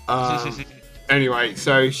 Anyway,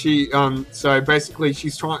 so so basically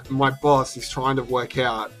my boss is trying to work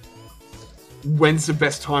out when's the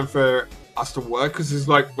best time for us to work, because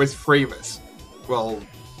there's 3 of us. Well,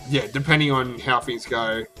 yeah, depending on how things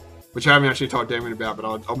go, which I haven't actually told Damon about, but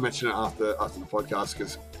I'll mention it after the podcast,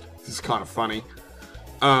 because This is kind of funny.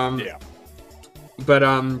 Yeah.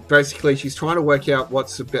 But basically, she's trying to work out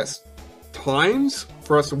what's the best times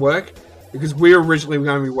for us to work, because we were originally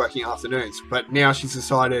going to be working afternoons, but now she's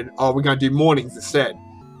decided, we're going to do mornings instead.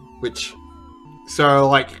 So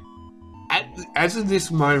like, as of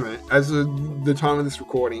this moment, as of the time of this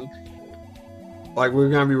recording, like we're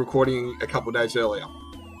going to be recording a couple of days earlier,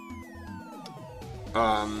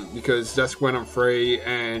 because that's when I'm free,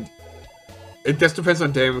 and it just depends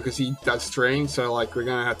on Dan because he does stream. So like, we're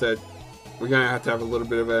gonna have to have a little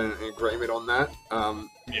bit of an agreement on that.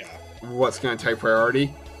 Yeah. What's going to take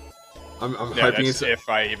priority? I'm hoping it's if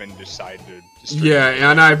I even decide to stream. Yeah,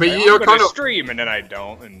 I know, but you're kind of stream and then I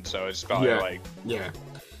don't, and so it's probably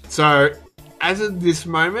So as of this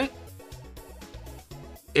moment,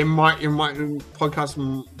 it might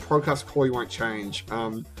podcast probably won't change.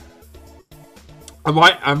 I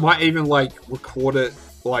might even like record it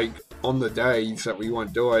like on the days that we want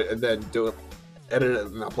to do it, and then edit it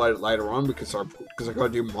and upload it later on because I got to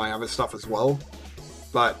do my other stuff as well.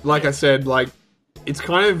 But like I said, like it's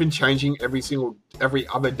kind of been changing every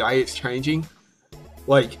other day. It's changing.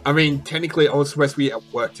 Like, I mean, technically, I was supposed to be at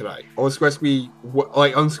work today. I'm supposed to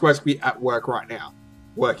be at work right now,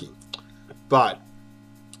 working. But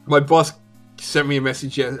my boss sent me a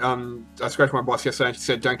message. I spoke to my boss yesterday, and she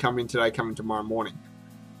said, "Don't come in today. Come in tomorrow morning."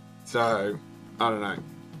 So I don't know.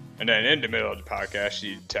 And then in the middle of the podcast,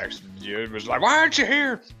 she texted you and was like, "Why aren't you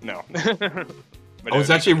here?" No. I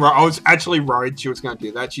was actually worried she was going to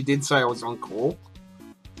do that. She did say I was on call.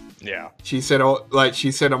 Yeah. She said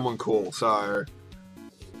I'm on call, so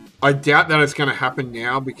I doubt that it's going to happen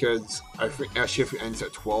now because I think our shift ends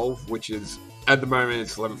at 12, which is at the moment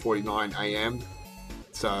it's 11:49 a.m.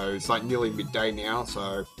 So it's like nearly midday now.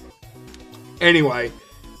 So anyway,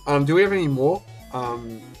 do we have any more?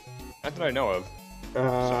 Not that I know of.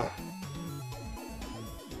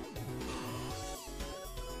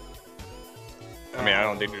 I mean, I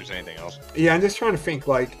don't think there's anything else. Yeah, I'm just trying to think,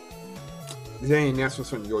 like, is there any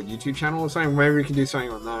announcements on your YouTube channel or something? Maybe we can do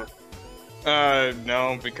something on that.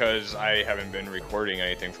 No, because I haven't been recording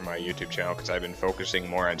anything for my YouTube channel because I've been focusing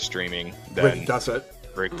more on streaming than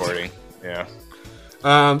recording. Yeah.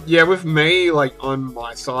 Yeah, with me, like, on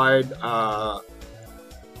my side,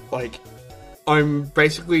 like, I'm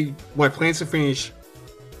basically, my plans to finish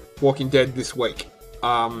Walking Dead this week.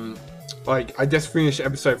 Like, I just finished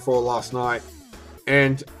episode 4 last night,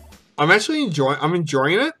 and I'm actually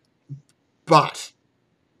enjoying it, but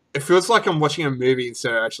it feels like I'm watching a movie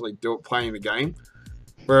instead of actually playing the game.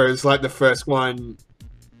 Whereas, like, the first one,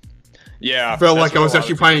 yeah, felt like I was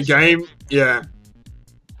actually playing a game. Yeah,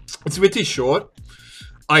 it's a bit too short.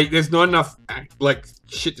 Like, there's not enough like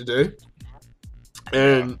shit to do,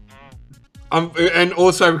 and and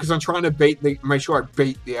also because I'm trying to make sure I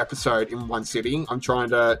beat the episode in one sitting. I'm trying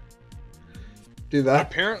to do that.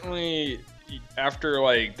 Apparently, after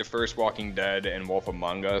like the first Walking Dead and Wolf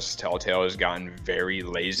Among Us, Telltale has gotten very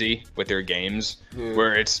lazy with their games,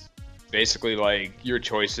 where it's basically like your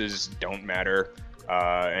choices don't matter,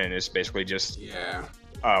 and it's basically just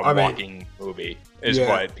walking movie is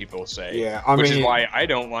what people say. Yeah, which is why I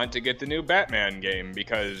don't want to get the new Batman game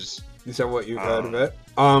because. Is that what you've heard of it?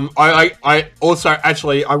 I also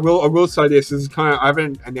actually I will say this is kind of, I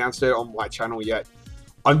haven't announced it on my channel yet.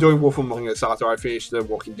 I'm doing Wolf Among Us after I finish the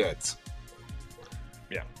Walking Deads.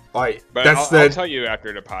 Yeah, but I'll tell you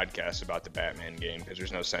after the podcast about the Batman game because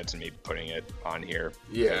there's no sense in me putting it on here.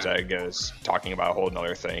 Yeah, because I guess talking about a whole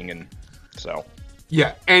nother thing, and so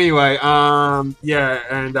yeah. Anyway, and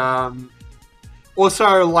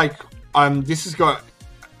also like this has got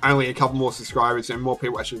only a couple more subscribers and more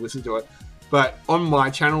people actually listen to it. But on my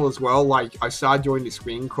channel as well, like I started doing this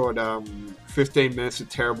thing called 15 Minutes of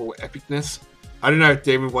Terrible Epicness. I don't know if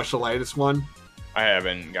David watched the latest one. I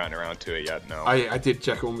haven't gotten around to it yet, no. I did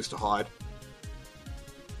Jekyll and Mr. Hyde.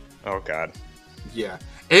 Oh, God. Yeah.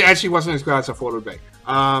 It actually wasn't as bad as I thought it would be.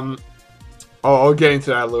 I'll get into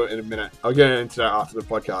that in a minute. I'll get into that after the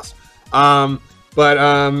podcast.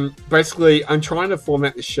 But basically, I'm trying to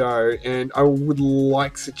format the show, and I would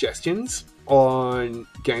like suggestions on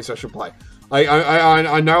games I should play.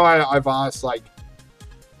 I know I've asked like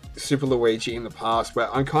Super Luigi in the past,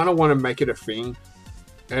 but I kind of want to make it a thing,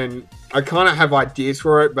 and I kind of have ideas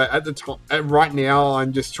for it. But right now,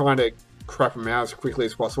 I'm just trying to crap them out as quickly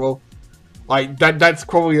as possible. Like that's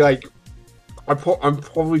probably like I'm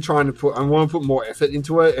probably trying to I want to put more effort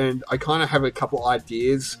into it, and I kind of have a couple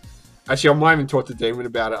ideas. Actually, I might even talk to Damon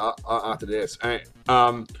about it after this.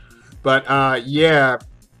 Yeah,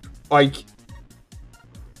 like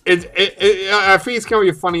I think it's gonna be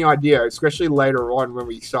a funny idea, especially later on when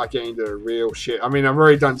we start getting into the real shit. I mean, I've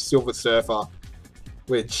already done Silver Surfer,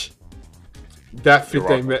 which that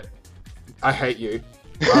 15 minute. I hate you.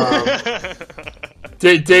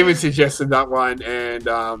 Damon suggested that one, and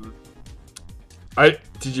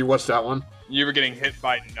did you watch that one? You were getting hit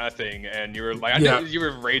by nothing, and you were like, you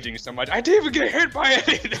were raging so much. I didn't even get hit by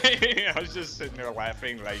anything. I was just sitting there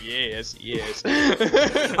laughing, like, yes.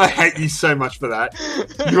 I hate you so much for that.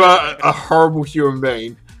 You are a horrible human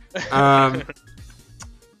being. I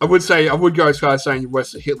would go as far as saying you're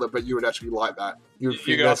worse than Hitler, but you would actually like that. You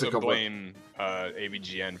could also blame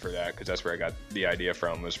AVGN for that, because that's where I got the idea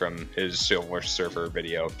from. Was from his Silver Surfer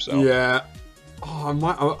video. So yeah. Oh,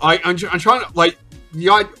 I'm trying to like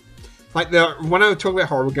when I talk about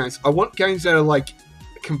horrible games, I want games that are like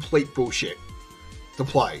complete bullshit to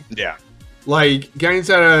play. Yeah. Like games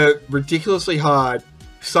that are ridiculously hard,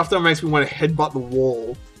 stuff that makes me want to headbutt the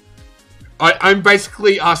wall. I'm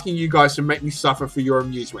basically asking you guys to make me suffer for your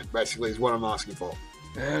amusement. Basically, is what I'm asking for.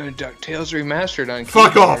 DuckTales Remastered on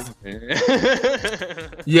Fuck keyboard. Off.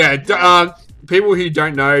 Yeah. People who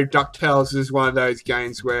don't know, DuckTales is one of those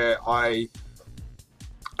games where I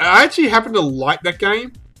actually happen to like that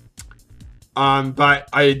game. But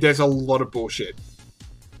there's a lot of bullshit.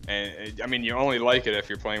 And I mean, you only like it if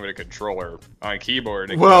you're playing with a controller on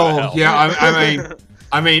keyboard. Well, yeah,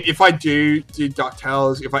 I mean, if I do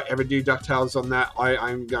DuckTales, if I ever do DuckTales on that,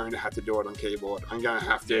 I'm going to have to do it on keyboard. I'm going to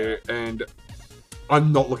have to, and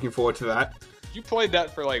I'm not looking forward to that. You played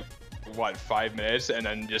that for like, what, 5 minutes, and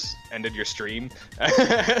then just ended your stream?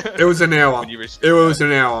 It was an hour. It was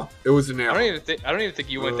an hour. I don't even think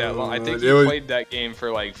you went that long. I think you played that game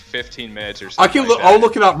for like 15 minutes or something. I'll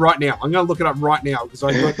look it up right now. I'm going to look it up right now because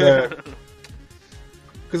I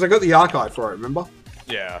got the archive for it. Remember?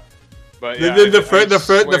 Yeah. But the first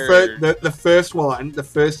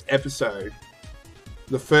episode,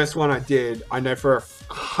 the first one I did, I know for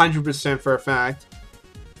 100% for a fact.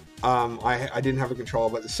 I didn't have a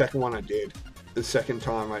controller, but the second one I did. The second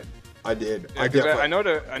time I did. Yeah, I know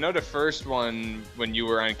the first one when you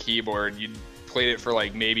were on keyboard, you played it for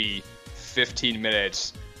like maybe 15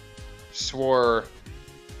 minutes, swore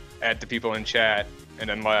at the people in chat,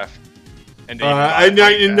 and then left. And no, I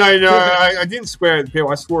didn't swear at the people.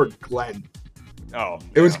 I swore at Glenn. Oh,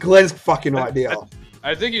 it was Glenn's fucking idea.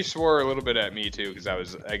 I think you swore a little bit at me too because I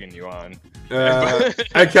was egging you on.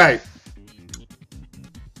 Okay.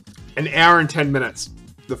 An hour and 10 minutes.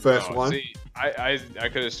 The first one. See, I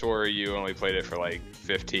could have swore you only played it for like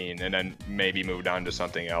 15 and then maybe moved on to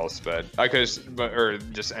something else, but or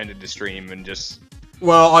just ended the stream and just.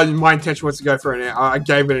 Well, my intention was to go for an hour. I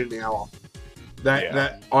gave it an hour. I'm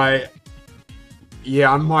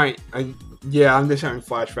just having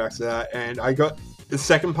flashbacks to that, and I got the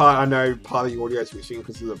second part. I know part of the audio is missing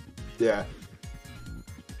because of the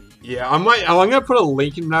I'm gonna put a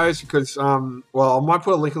link in those because I might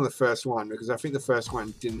put a link on the first one because I think the first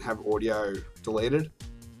one didn't have audio deleted.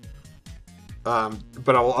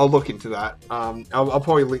 But I'll look into that. I'll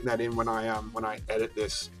probably link that in when I edit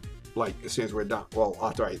this, like as soon as we're done. Well,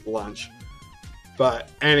 after I eat lunch. But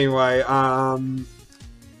anyway,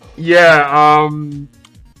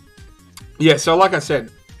 so like I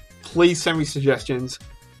said, please send me suggestions.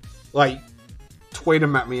 Like, tweet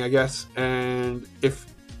them at me, I guess. And if,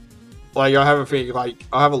 like, I have a thing, like,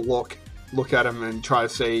 I'll have a look at them and try to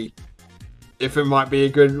see if it might be a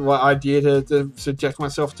good idea to subject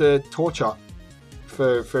myself to torture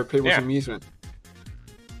for people's amusement.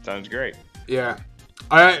 Sounds great. Yeah.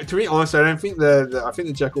 To be honest, I don't think I think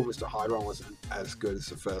the Jekyll Mr. Hyde one wasn't as good as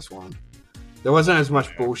the first one. There wasn't as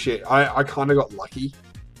much bullshit. I kind of got lucky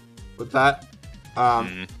with that.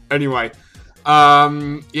 Anyway,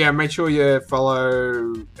 make sure you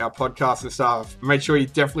follow our podcast and stuff. Make sure you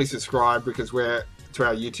definitely subscribe to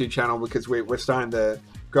our YouTube channel because we're starting the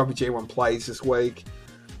Grumpy G1 Plays this week.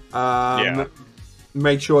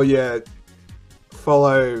 Make sure you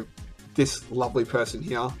follow this lovely person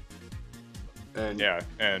here.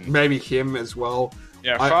 And maybe him as well.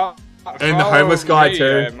 Yeah, and the homeless guy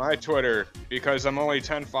too. At my Twitter, because I'm only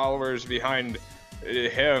 10 followers behind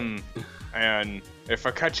him, and if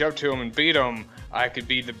I catch up to him and beat him, I could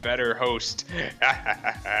be the better host.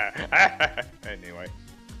 Anyway,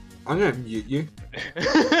 I'm gonna mute you.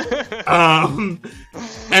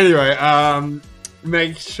 Anyway,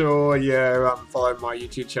 make sure you follow my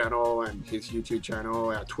YouTube channel and his YouTube channel,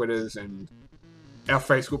 our Twitters and our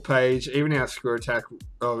Facebook page, even our Screw Attack,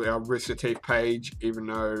 our Rooster Teeth page, even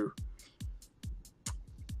though...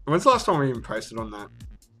 When's the last time we even posted on that?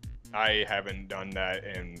 I haven't done that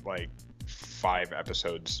in, like, 5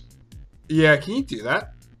 episodes. Yeah, can you do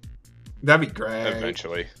that? That'd be great.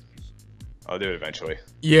 Eventually. I'll do it eventually.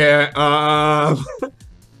 Yeah,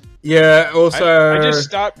 Yeah. Also, I just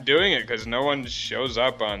stopped doing it because no one shows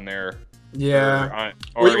up on there. Yeah.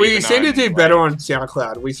 We seem to do better on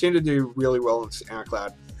SoundCloud. We seem to do really well on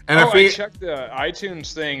SoundCloud. And I checked the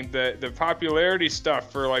iTunes thing. The popularity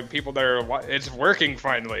stuff for like people that are it's working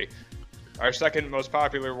finally. Our second most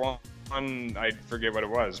popular one, I forget what it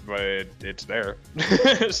was, but it's there.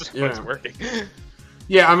 So it's working.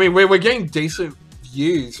 Yeah, I mean we're getting decent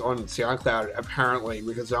views on SoundCloud apparently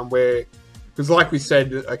because like we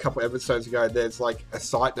said a couple episodes ago, there's like a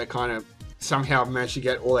site that kind of somehow managed to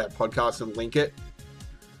get all our podcasts and link it.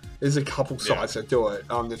 There's a couple sites that do it.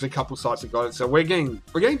 There's a couple sites that got it, so we're getting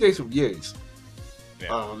decent views.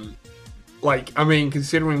 Yeah. I mean,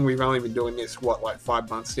 considering we've only been doing this 5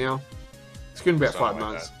 months now, it's gonna be about 5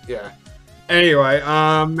 months. Yeah. Anyway,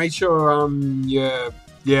 make sure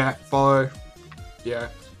follow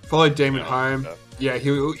Demon home. Yeah,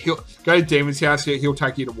 he'll go to Demon's house. He'll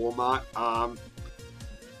take you to Walmart.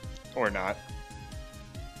 Or not.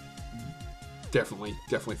 Definitely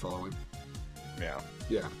follow him. Yeah.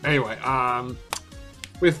 Yeah. Anyway,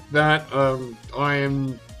 with that, I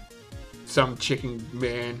am some chicken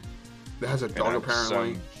man that has a dog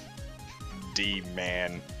apparently.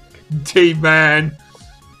 D-man. D-man.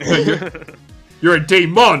 You're a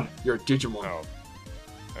demon. You're a Digimon. Oh.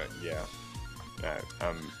 Yeah.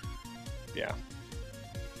 Yeah.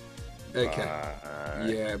 Okay.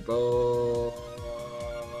 Yeah, boy.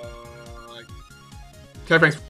 Okay, thanks.